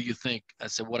 well, what do you think? I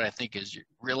said, what I think is you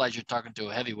realize you're talking to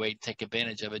a heavyweight, take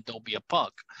advantage of it. Don't be a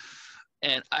punk.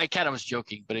 And I kind of was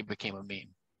joking, but it became a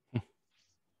meme.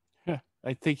 Yeah,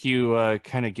 I think you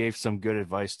kind of gave some good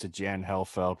advice to Jan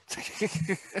Helfeld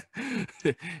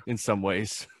in some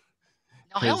ways.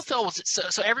 Now, Helfeld was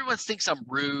so everyone thinks I'm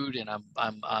rude and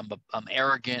I'm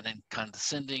arrogant and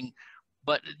condescending,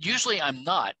 but usually I'm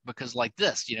not, because like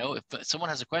this, you know, if someone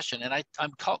has a question and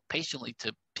I'm talk patiently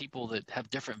to people that have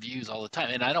different views all the time,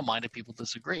 and I don't mind if people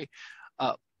disagree.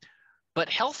 But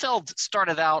Helfeld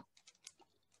started out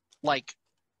like,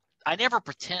 I never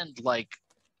pretend like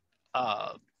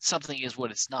something is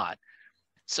what it's not.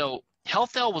 So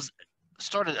Helfeld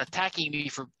started attacking me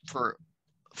for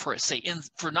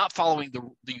not following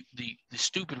the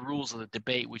stupid rules of the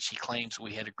debate, which he claims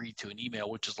we had agreed to in email,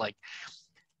 which is like,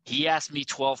 he asked me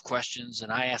 12 questions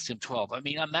and I asked him 12. I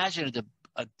mean, imagine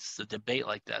a debate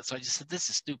like that. So I just said, this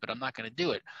is stupid. I'm not going to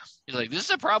do it. He's like, this is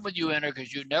a problem with you, Enter,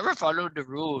 because you never followed the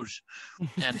rules.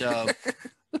 And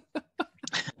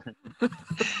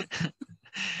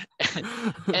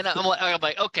and I'm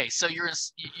like, okay, so you're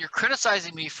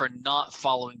criticizing me for not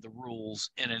following the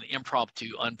rules in an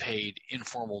impromptu, unpaid,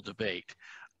 informal debate,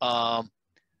 but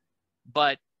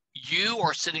you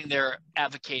are sitting there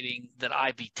advocating that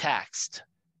I be taxed.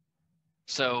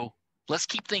 So let's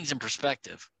keep things in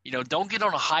perspective. You know, don't get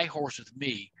on a high horse with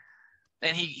me.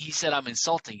 And he said I'm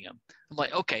insulting him. I'm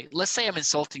like, okay, let's say I'm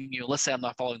insulting you. Let's say I'm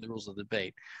not following the rules of the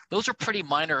debate. Those are pretty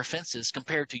minor offenses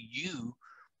compared to you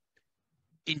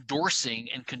endorsing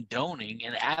and condoning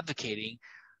and advocating,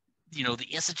 you know,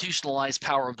 the institutionalized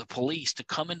power of the police to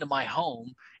come into my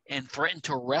home and threaten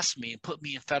to arrest me and put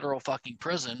me in federal fucking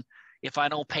prison if I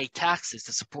don't pay taxes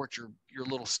to support your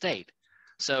little state.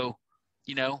 So,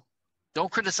 you know,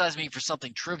 don't criticize me for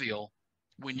something trivial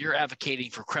when you're advocating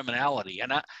for criminality.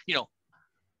 And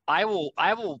I will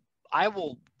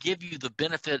give you the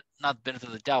benefit, not the benefit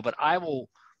of the doubt, but I will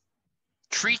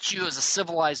treat you as a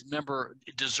civilized member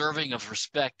deserving of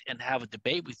respect and have a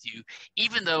debate with you,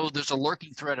 even though there's a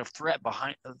lurking threat of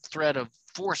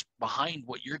force behind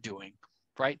what you're doing,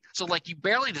 right? So like, you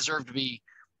barely deserve to be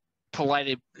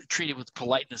treated with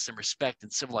politeness and respect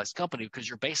and civilized company, because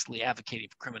you're basically advocating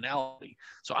for criminality.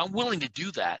 So I'm willing to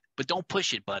do that, but don't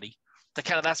push it, buddy.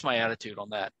 That's my attitude on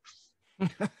that.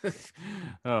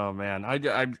 Oh man,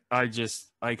 I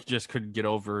just couldn't get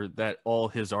over that. All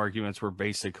his arguments were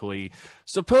basically,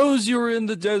 suppose you were in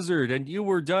the desert and you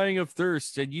were dying of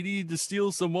thirst and you needed to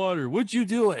steal some water, would you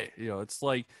do it? It's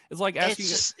like asking.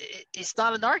 It's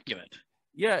not an argument.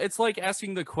 Yeah, it's like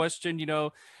asking the question.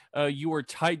 You were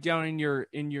tied down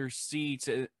in your seat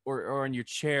or in your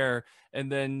chair,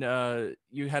 and then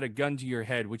you had a gun to your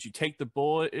head. Would you take the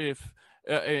bullet if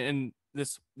and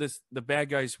the bad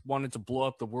guys wanted to blow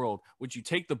up the world? Would you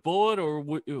take the bullet, or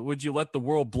would you let the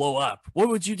world blow up? What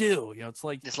would you do? It's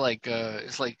like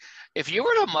if you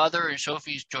were the mother in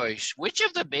Sophie's Choice, which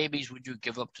of the babies would you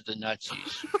give up to the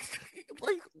Nazis?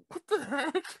 Like, what the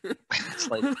heck? It's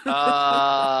like,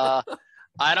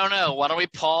 I don't know. Why don't we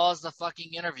pause the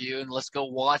fucking interview and let's go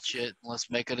watch it and let's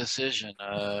make a decision.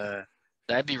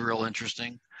 That'd be real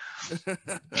interesting.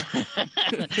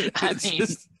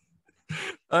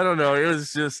 I don't know. It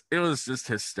was just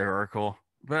hysterical.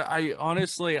 But I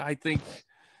honestly, I think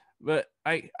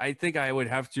I would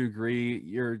have to agree.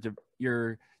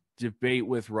 Your debate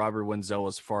with Robert Wenzel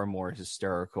is far more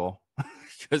hysterical.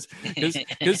 Because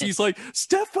he's like,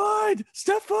 Stefan,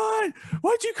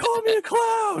 why'd you call me a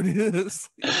clown?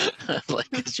 Like,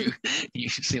 you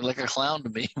seem like a clown to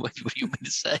me. What do you mean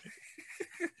to say?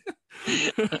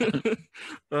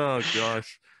 Oh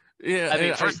gosh. Yeah, I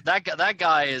mean, first, that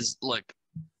guy is, look,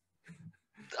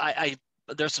 I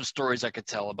there's some stories I could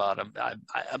tell about him.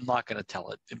 I'm not going to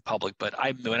tell it in public, but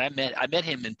I met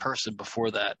him in person before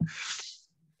that,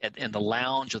 in the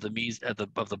lounge of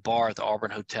the bar at the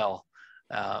Auburn Hotel,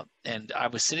 and I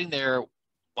was sitting there.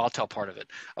 I'll tell part of it.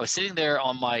 I was sitting there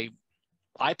on my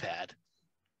iPad,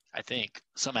 I think,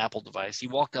 some Apple device. He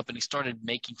walked up and he started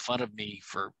making fun of me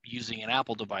for using an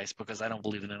Apple device because I don't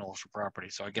believe in intellectual property.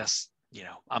 So I guess,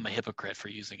 I'm a hypocrite for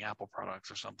using Apple products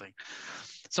or something.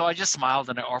 So I just smiled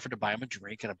and I offered to buy him a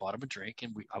drink, and I bought him a drink,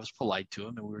 and I was polite to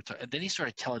him, and and then he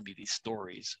started telling me these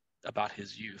stories about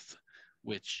his youth,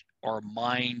 which are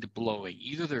mind blowing.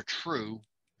 Either they're true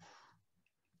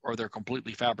or they're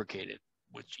completely fabricated,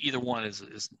 which either one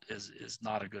is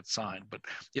not a good sign. But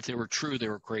if they were true, they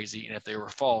were crazy, and if they were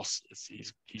false,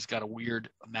 he's got a weird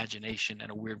imagination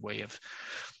and a weird way of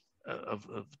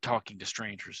talking to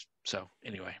strangers. So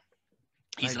anyway,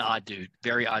 he's an odd dude,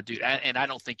 very odd dude, and I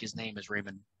don't think his name is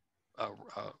Raymond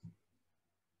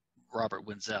Robert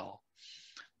Wenzel.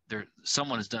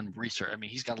 Someone has done research. I mean,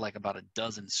 he's got like about a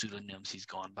dozen pseudonyms he's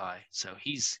gone by. So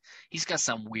he's got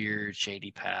some weird,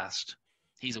 shady past.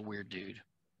 He's a weird dude.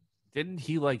 Didn't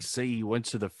he say he went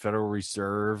to the Federal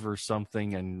Reserve or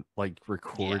something and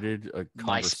recorded a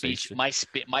conversation? My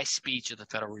speech at the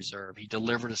Federal Reserve. He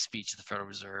delivered a speech at the Federal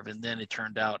Reserve, and then it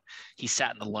turned out he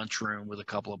sat in the lunchroom with a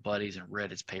couple of buddies and read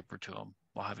his paper to him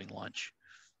while having lunch.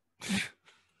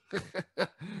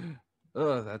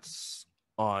 Oh, that's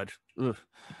odd. Ugh.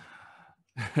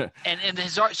 and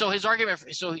his argument.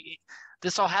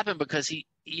 This all happened because he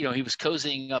was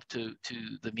cozying up to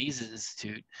the Mises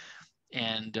Institute.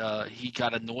 And he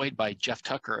got annoyed by Jeff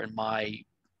Tucker and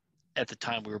at the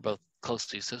time we were both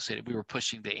closely associated. We were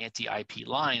pushing the anti-IP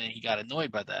line, and he got annoyed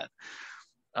by that.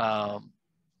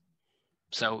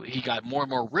 So he got more and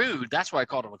more rude. That's why I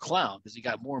called him a clown, because he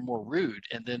got more and more rude.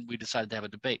 And then we decided to have a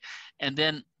debate. And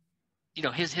then,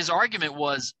 his argument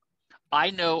was,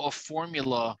 I know a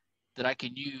formula that I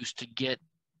can use to get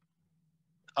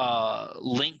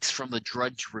links from the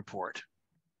Drudge Report.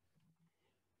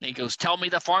 And he goes, tell me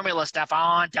the formula,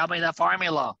 Stefan. Tell me the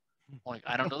formula. I'm like,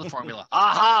 I don't know the formula.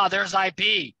 Aha, there's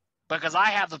IP. Because I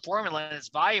have the formula and it's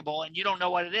valuable and you don't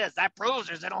know what it is. That proves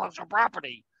there's intellectual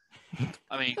property.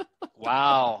 I mean,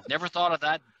 wow. Never thought of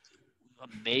that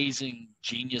amazing,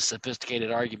 genius,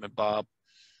 sophisticated argument, Bob.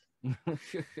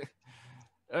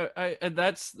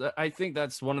 I think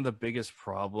that's one of the biggest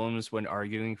problems when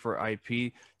arguing for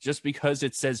IP. Just because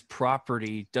it says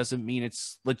property doesn't mean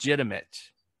it's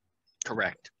legitimate.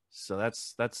 Correct. So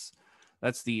that's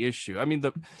the issue. I mean,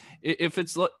 if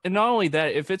it's, and not only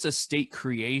that, if it's a state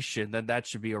creation, then that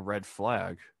should be a red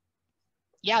flag.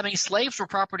 Yeah, I mean, slaves were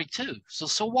property too.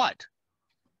 So what?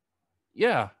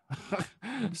 Yeah.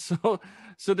 so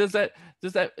does that?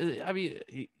 I mean,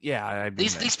 yeah.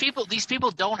 These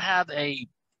people don't have they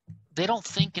don't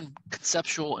think in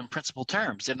conceptual and principal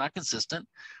terms. They're not consistent.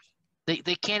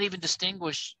 They can't even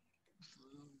distinguish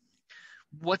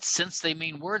what sense they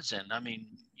mean words in. I mean,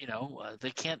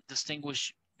 they can't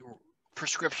distinguish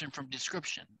prescription from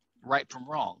description, right from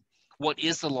wrong. What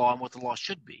is the law and what the law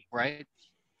should be, right?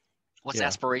 What's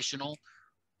aspirational?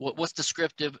 what's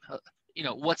descriptive,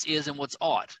 what's is and what's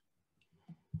ought.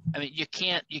 I mean, you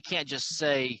can't just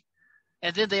say,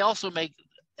 and then they also make,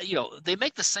 they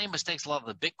make the same mistakes a lot of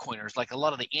the Bitcoiners, like a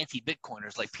lot of the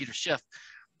anti-Bitcoiners, like Peter Schiff.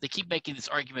 They keep making this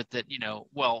argument that,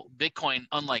 well, Bitcoin,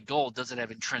 unlike gold, doesn't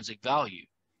have intrinsic value,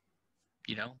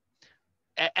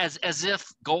 as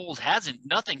if gold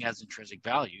nothing has intrinsic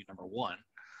value, number one,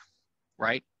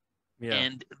 right? Yeah.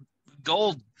 And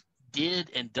gold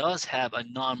did and does have a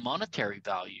non-monetary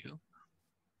value,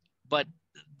 but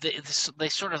they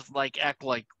sort of like act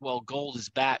like, well, gold is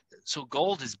backed. So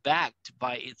gold is backed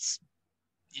by its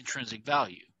intrinsic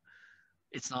value,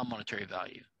 its non-monetary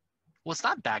value. Well, it's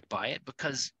not backed by it,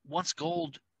 because once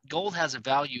gold has a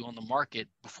value on the market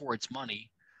before it's money,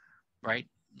 right?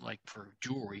 Like for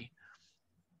jewelry.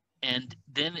 And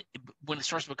then when it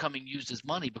starts becoming used as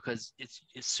money because it's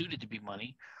suited to be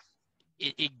money,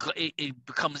 it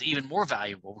becomes even more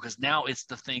valuable, because now it's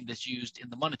the thing that's used in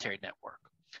the monetary network.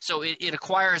 So it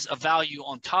acquires a value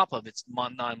on top of its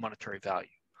non-monetary value.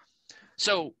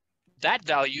 So that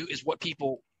value is what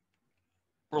people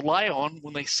rely on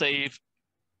when they save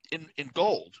in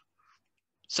gold.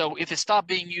 So if it stopped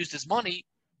being used as money,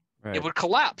 Right. it would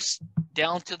collapse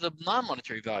down to the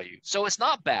non-monetary value. So it's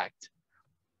not backed.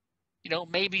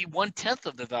 Maybe 1/10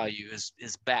 of the value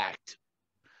is backed.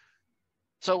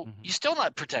 So you're still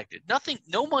not protected.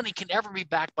 No money can ever be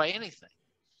backed by anything.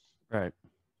 Right.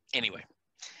 Anyway,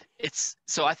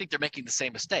 so I think they're making the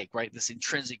same mistake, right? This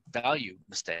intrinsic value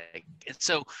mistake. And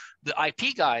so the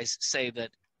IP guys say that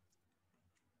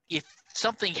if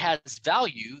something has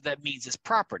value, that means it's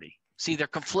property. See, they're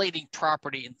conflating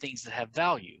property and things that have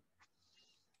value.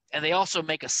 And they also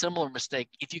make a similar mistake.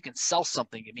 If you can sell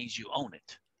something, it means you own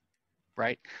it,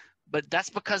 right? But that's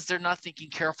because they're not thinking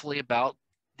carefully about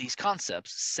these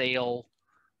concepts, sale,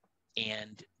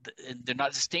 and they're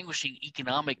not distinguishing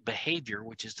economic behavior,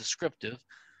 which is descriptive,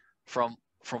 from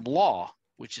law,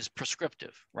 which is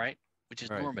prescriptive, right? Which is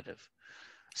normative.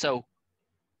 So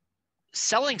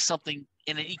selling something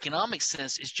in an economic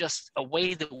sense is just a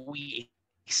way that we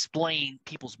explain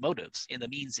people's motives in the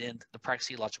means end, the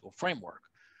praxeological framework.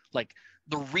 Like,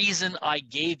 the reason I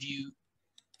gave you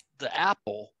the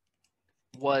apple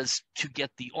was to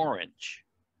get the orange.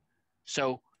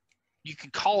 So you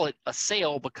can call it a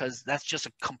sale because that's just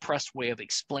a compressed way of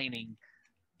explaining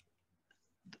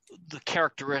the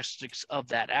characteristics of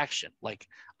that action. Like,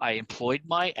 I employed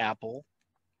my apple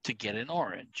to get an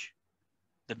orange.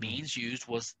 The means used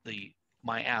was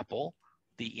my apple.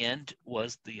 The end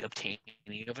was the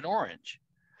obtaining of an orange.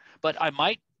 But I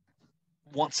might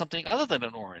want something other than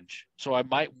an orange. So I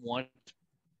might want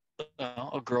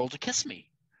a girl to kiss me.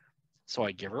 So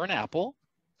I give her an apple.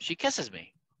 She kisses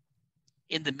me.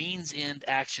 In the means end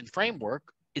action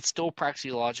framework, it's still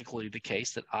praxeologically the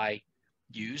case that I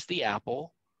used the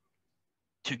apple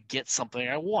to get something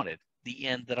I wanted, the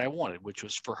end that I wanted, which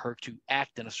was for her to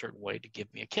act in a certain way to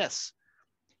give me a kiss.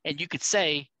 And you could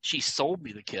say she sold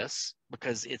me the kiss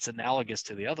because it's analogous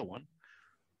to the other one.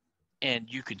 And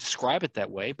you could describe it that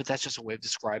way, but that's just a way of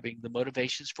describing the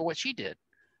motivations for what she did.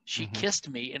 She kissed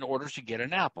me in order to get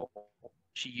an apple.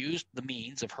 She used the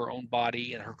means of her own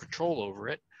body and her control over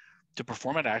it to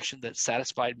perform an action that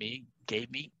satisfied me,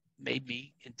 made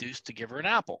me induced to give her an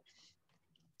apple,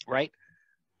 right?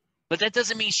 But that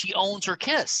doesn't mean she owns her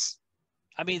kiss.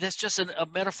 I mean, that's just a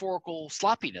metaphorical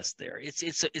sloppiness there.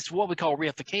 It's what we call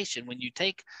reification. When you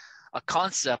take a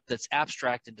concept that's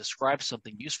abstract and describes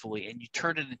something usefully and you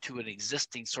turn it into an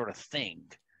existing sort of thing,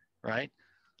 right?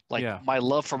 Like, my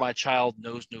love for my child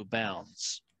knows no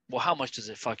bounds. Well, how much does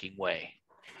it fucking weigh?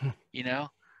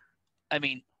 I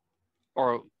mean,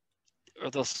 or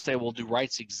they'll say, well, do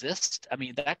rights exist? I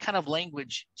mean, that kind of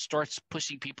language starts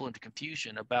pushing people into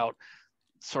confusion about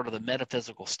sort of the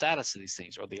metaphysical status of these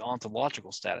things, or the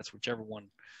ontological status, whichever one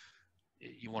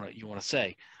you want to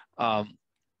say.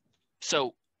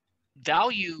 So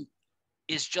value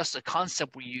is just a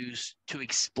concept we use to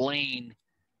explain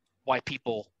why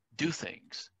people do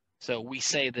things. So we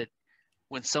say that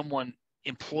when someone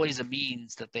employs a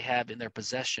means that they have in their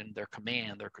possession, their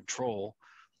command, their control,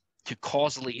 to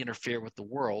causally interfere with the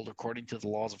world according to the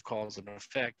laws of cause and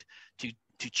effect,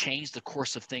 to change the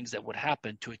course of things that would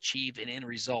happen to achieve an end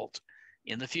result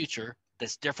in the future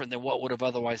that's different than what would have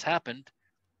otherwise happened,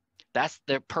 that's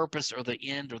their purpose or the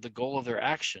end or the goal of their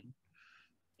action,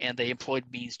 and they employed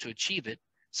means to achieve it.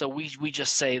 So we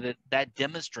just say that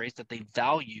demonstrates that they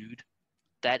valued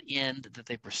that end that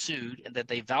they pursued, and that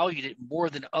they valued it more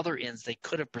than other ends they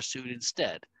could have pursued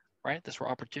instead, right? That's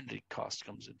where opportunity cost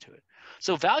comes into it.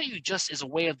 So value just is a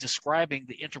way of describing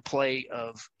the interplay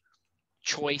of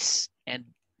choice and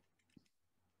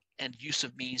and use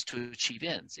of means to achieve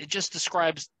ends. It just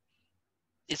describes,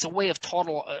 it's a way of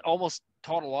almost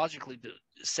tautologically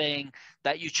saying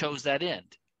that you chose that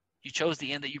end. You chose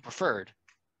the end that you preferred.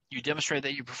 You demonstrate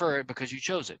that you prefer it because you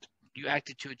chose it. You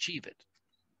acted to achieve it,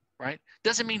 right?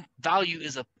 Doesn't mean value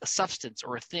is a substance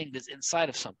or a thing that's inside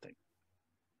of something.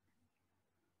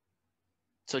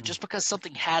 So just because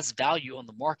something has value on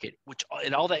the market,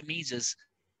 and all that means is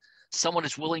someone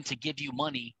is willing to give you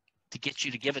money to get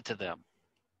you to give it to them.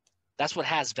 That's what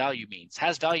has value means.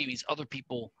 Has value means other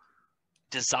people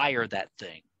desire that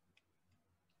thing.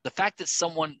 The fact that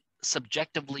someone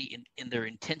subjectively in their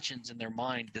intentions in their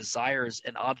mind desires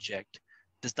an object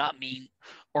does not mean,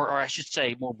 or I should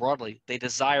say more broadly, they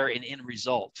desire an end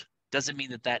result. Doesn't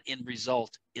mean that that end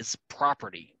result is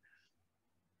property.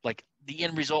 Like the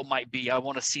end result might be, I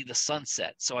want to see the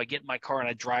sunset. So I get in my car and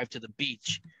I drive to the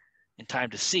beach in time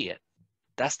to see it.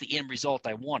 That's the end result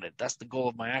I wanted. That's the goal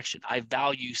of my action. I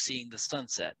value seeing the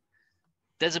sunset.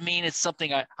 Doesn't mean it's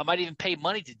something I might even pay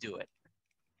money to do it.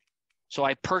 So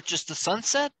I purchased the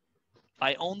sunset.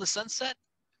 I own the sunset.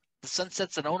 The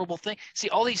sunset's an ownable thing. See,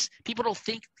 all these people don't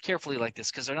think carefully like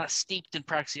this because they're not steeped in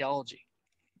praxeology.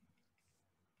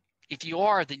 If you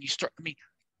are, then you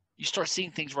start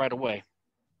seeing things right away.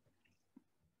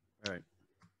 All right.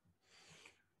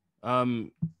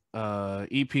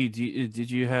 EP, did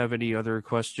you have any other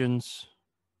questions?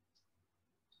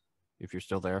 If you're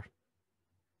still there.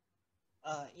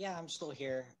 Yeah, I'm still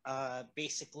here.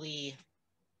 Basically,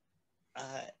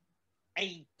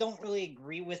 I don't really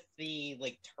agree with the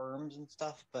like terms and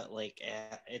stuff, but like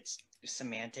it's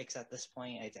semantics at this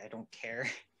point. I don't care.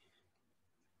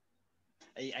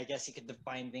 I guess you could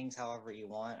define things however you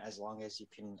want as long as you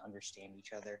can understand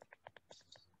each other.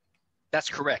 That's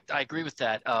correct. I agree with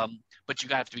that. But you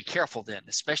have to be careful then,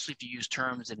 especially if you use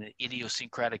terms in an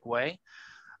idiosyncratic way.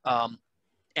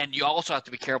 And you also have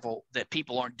to be careful that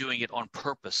people aren't doing it on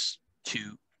purpose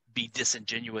to be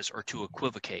disingenuous or to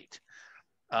equivocate,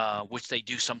 which they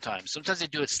do sometimes. Sometimes they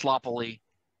do it sloppily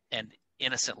and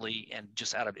innocently and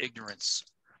just out of ignorance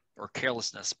or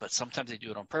carelessness, but sometimes they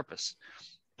do it on purpose.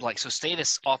 Like, so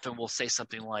statists often will say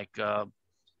something like,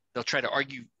 they'll try to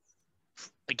argue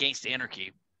against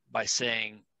anarchy by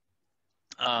saying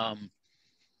that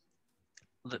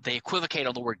they equivocate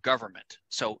on the word government.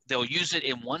 So they'll use it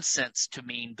in one sense to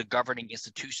mean the governing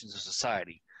institutions of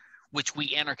society, which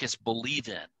we anarchists believe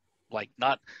in. Like,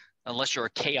 not unless you're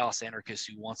a chaos anarchist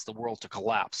who wants the world to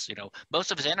collapse. You know,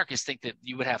 most of us anarchists think that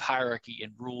you would have hierarchy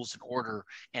and rules and order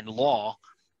and law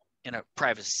in a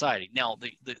private society. Now,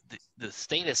 the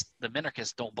statists, the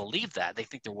minarchists don't believe that. They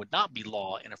think there would not be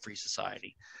law in a free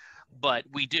society, but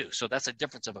we do. So that's a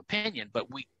difference of opinion, but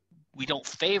we don't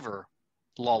favor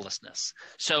lawlessness.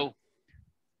 So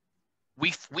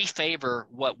we favor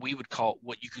what we would call,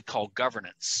 what you could call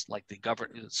governance, like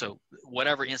so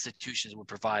whatever institutions would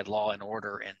provide law and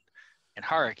order and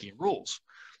hierarchy and rules.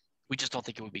 We just don't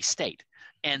think it would be state.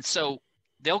 And so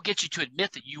they'll get you to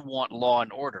admit that you want law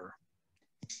and order.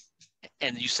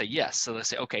 And you say yes. So they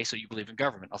say, okay, so you believe in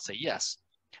government. I'll say yes.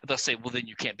 And they'll say, well, then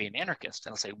you can't be an anarchist.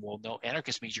 And I'll say, well, no,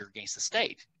 anarchist means you're against the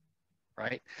state,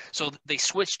 right? So they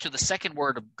switch to the second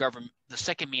word of government, the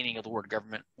second meaning of the word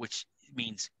government, which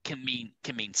can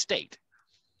mean state.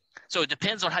 So it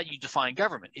depends on how you define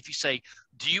government. If you say,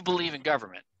 do you believe in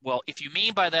government? Well, if you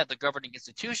mean by that the governing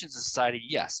institutions of society,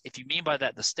 yes. If you mean by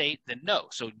that the state, then no.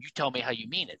 So you tell me how you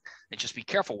mean it and just be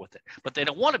careful with it. But they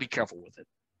don't want to be careful with it,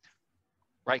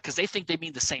 right? Because they think they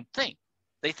mean the same thing.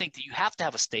 They think that you have to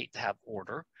have a state to have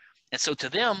order. And so to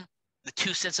them, the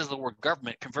two senses of the word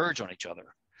government converge on each other.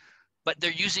 But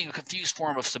they're using a confused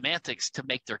form of semantics to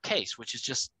make their case, which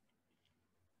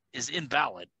is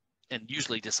invalid and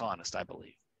usually dishonest, I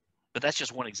believe. But that's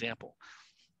just one example.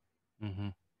 Mm-hmm.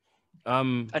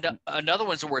 Another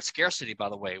one's the word scarcity, by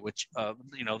the way, which,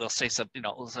 they'll say something,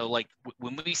 so like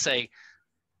when we say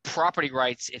property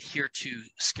rights adhere to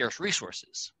scarce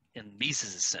resources in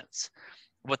Mises' sense,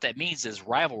 what that means is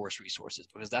rivalrous resources,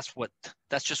 because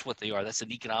that's just what they are. That's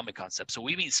an economic concept. So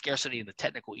we mean scarcity in the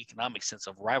technical economic sense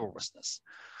of rivalrousness.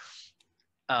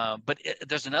 But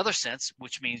there's another sense,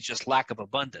 which means just lack of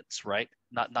abundance, right?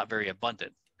 Not very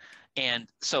abundant. And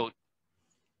so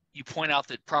you point out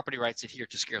that property rights adhere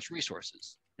to scarce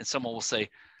resources. And someone will say,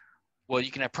 well, you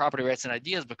can have property rights and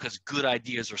ideas because good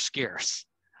ideas are scarce.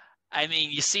 I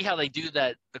mean, you see how they do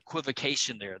that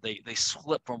equivocation there. They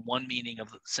slip from one meaning of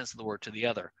the sense of the word to the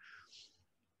other.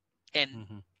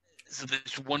 And so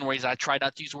there's one reason I try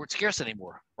not to use the word scarce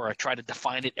anymore, or I try to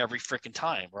define it every freaking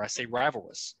time, or I say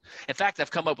rivalrous. In fact,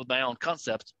 I've come up with my own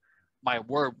concept, my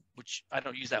word, which I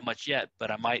don't use that much yet,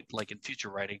 but I might, like in future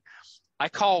writing. I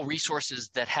call resources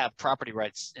that have property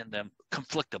rights in them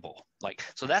conflictable. Like,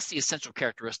 so that's the essential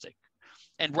characteristic.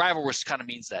 And rivalrous kind of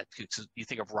means that too. So you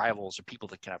think of rivals or people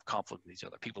that can have conflict with each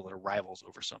other, people that are rivals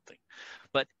over something.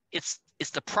 But it's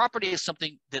the property of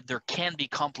something that there can be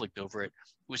conflict over it,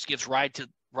 which gives rise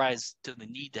to the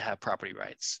need to have property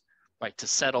rights, right, to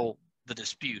settle the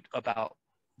dispute about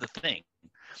the thing.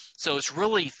 So it's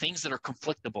really things that are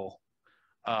conflictable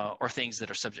or things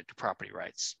that are subject to property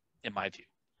rights, in my view.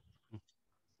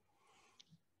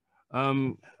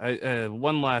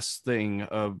 One last thing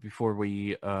before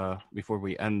we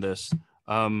end this.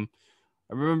 I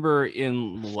remember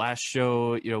in the last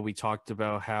show, we talked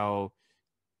about how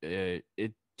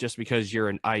it just because you're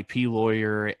an IP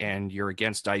lawyer and you're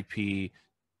against IP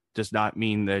does not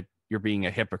mean that you're being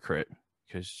a hypocrite,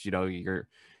 because you're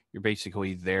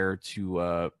basically there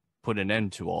to put an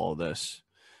end to all of this.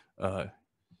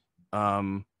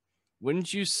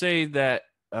 Wouldn't you say that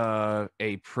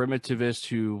a primitivist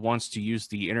who wants to use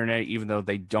the internet even though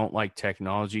they don't like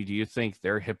technology, do you think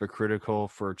they're hypocritical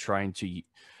for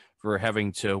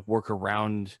having to work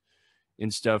around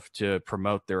and stuff to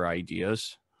promote their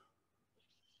ideas?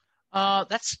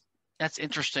 That's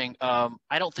interesting.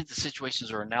 I don't think the situations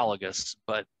are analogous,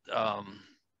 but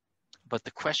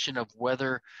the question of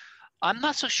whether, I'm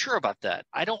not so sure about that.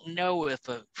 I don't know if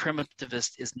a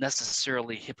primitivist is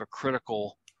necessarily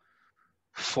hypocritical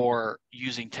for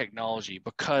using technology,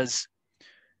 because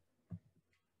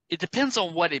it depends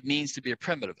on what it means to be a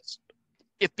primitivist.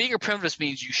 If being a primitivist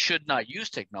means you should not use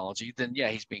technology, then yeah,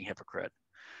 he's being a hypocrite.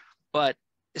 But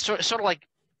it's sort of like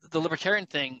the libertarian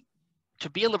thing. To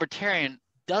be a libertarian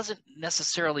doesn't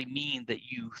necessarily mean that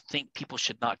you think people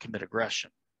should not commit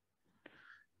aggression.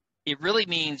 It really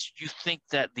means you think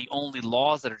that the only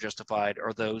laws that are justified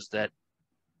are those that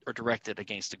are directed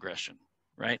against aggression.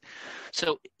 Right?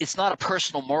 So it's not a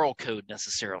personal moral code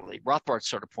necessarily. Rothbard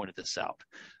sort of pointed this out.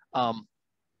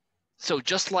 So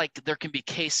just like there can be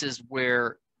cases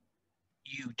where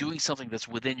you doing something that's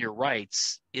within your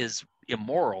rights is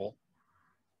immoral,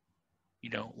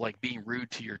 like being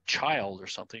rude to your child or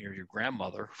something, or your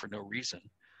grandmother for no reason,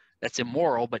 that's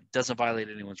immoral, but doesn't violate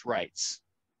anyone's rights.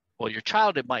 Well, your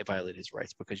child, it might violate his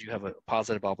rights because you have a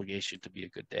positive obligation to be a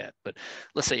good dad. But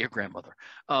let's say your grandmother.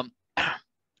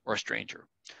 Or a stranger.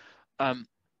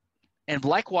 And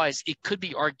likewise, it could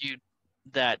be argued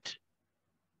that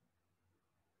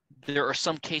there are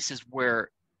some cases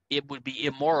where it would be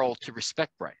immoral to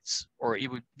respect rights, or it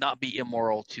would not be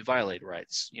immoral to violate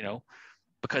rights,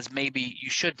 because maybe you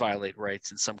should violate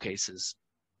rights in some cases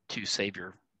to save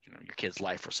your kid's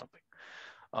life or something.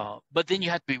 But then you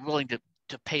have to be willing to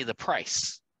pay the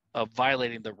price of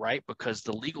violating the right, because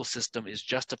the legal system is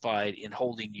justified in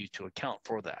holding you to account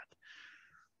for that.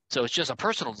 So it's just a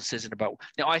personal decision about.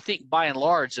 Now, I think by and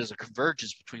large, there's a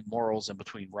convergence between morals and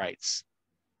between rights,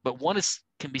 but one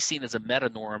can be seen as a meta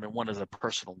norm and one as a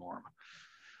personal norm.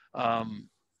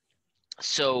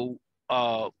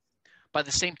 By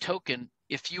the same token,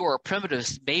 if you are a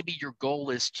primitivist, maybe your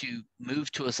goal is to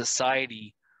move to a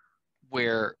society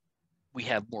where we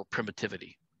have more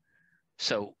primitivity.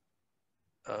 So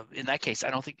in that case,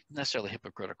 I don't think necessarily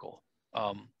hypocritical.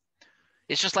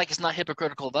 It's just like it's not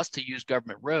hypocritical of us to use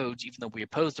government roads, even though we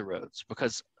oppose the roads.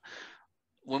 Because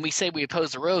when we say we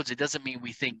oppose the roads, it doesn't mean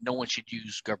we think no one should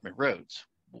use government roads.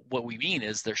 What we mean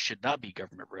is there should not be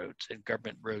government roads, and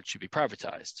government roads should be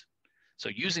privatized. So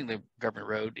using the government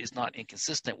road is not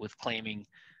inconsistent with claiming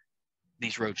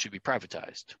these roads should be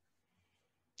privatized.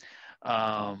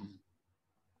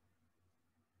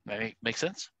 Make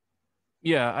sense?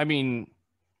 Yeah, I mean,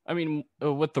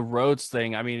 with the roads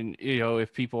thing,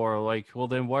 if people are like, well,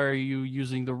 then why are you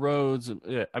using the roads?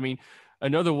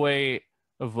 Another way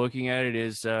of looking at it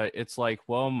is it's like,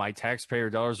 well, my taxpayer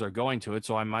dollars are going to it,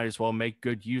 so I might as well make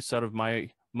good use out of my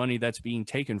money that's being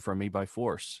taken from me by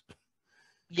force.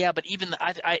 Yeah, but even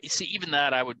I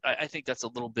think that's a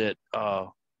little bit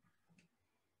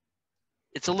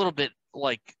it's a little bit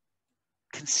like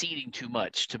conceding too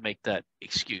much to make that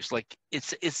excuse. Like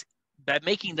it's by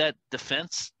making that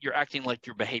defense, you're acting like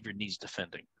your behavior needs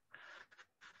defending.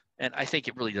 And I think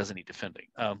it really doesn't need defending.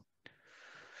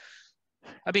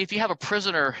 If you have a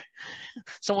prisoner,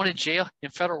 someone in jail, in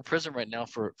federal prison right now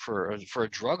for a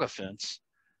drug offense,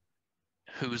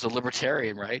 who's a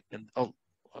libertarian, right? And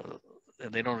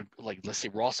they don't, like, let's say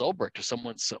Ross Ulbricht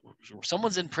or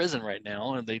someone's in prison right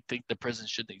now and they think the prison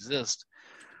shouldn't exist.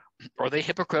 Are they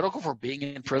hypocritical for being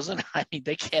in prison?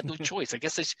 They have no choice. I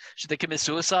guess should they commit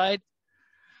suicide?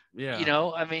 Yeah.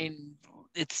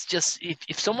 It's just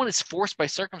if someone is forced by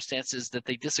circumstances that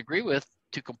they disagree with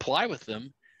to comply with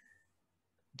them,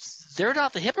 they're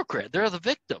not the hypocrite. They're the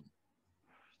victim.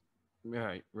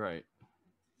 Right.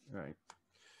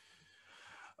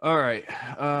 All right.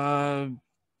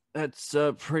 That's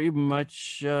pretty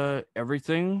much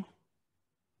everything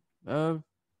for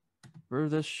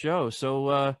this show.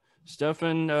 So,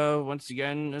 Stefan, once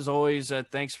again, as always,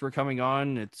 thanks for coming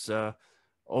on. It's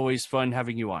always fun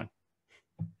having you on.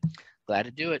 Glad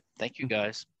to do it. Thank you,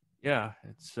 guys. Yeah.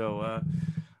 So,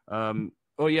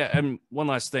 oh yeah, and one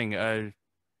last thing.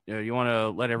 You want to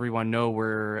let everyone know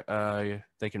where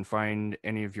they can find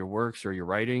any of your works or your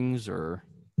writings, or?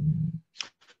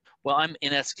 Well, I'm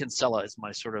NS Kinsella is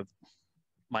my sort of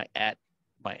my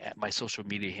social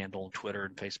media handle on Twitter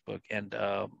and Facebook, and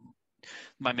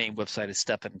my main website is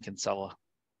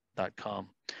stefankinsella.com.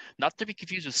 Not to be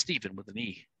confused with Stephen with an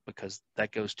E, because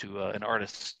that goes to an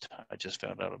artist I just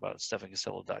found out about,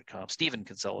 stefankinsella.com,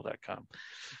 stevenkinsella.com.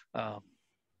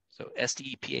 So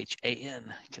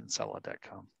STEPHAN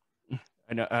Kinsella.com.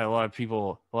 I know a lot of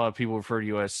people refer to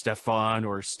you as Stefan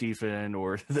or Stephen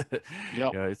or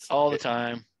it's all the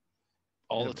time.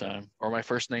 Or my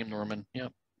first name, Norman.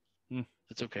 Yep.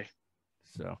 It's okay.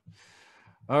 So,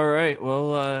 all right.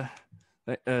 Well,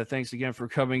 thanks again for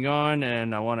coming on,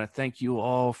 and I want to thank you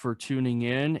all for tuning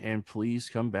in, and please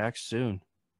come back soon.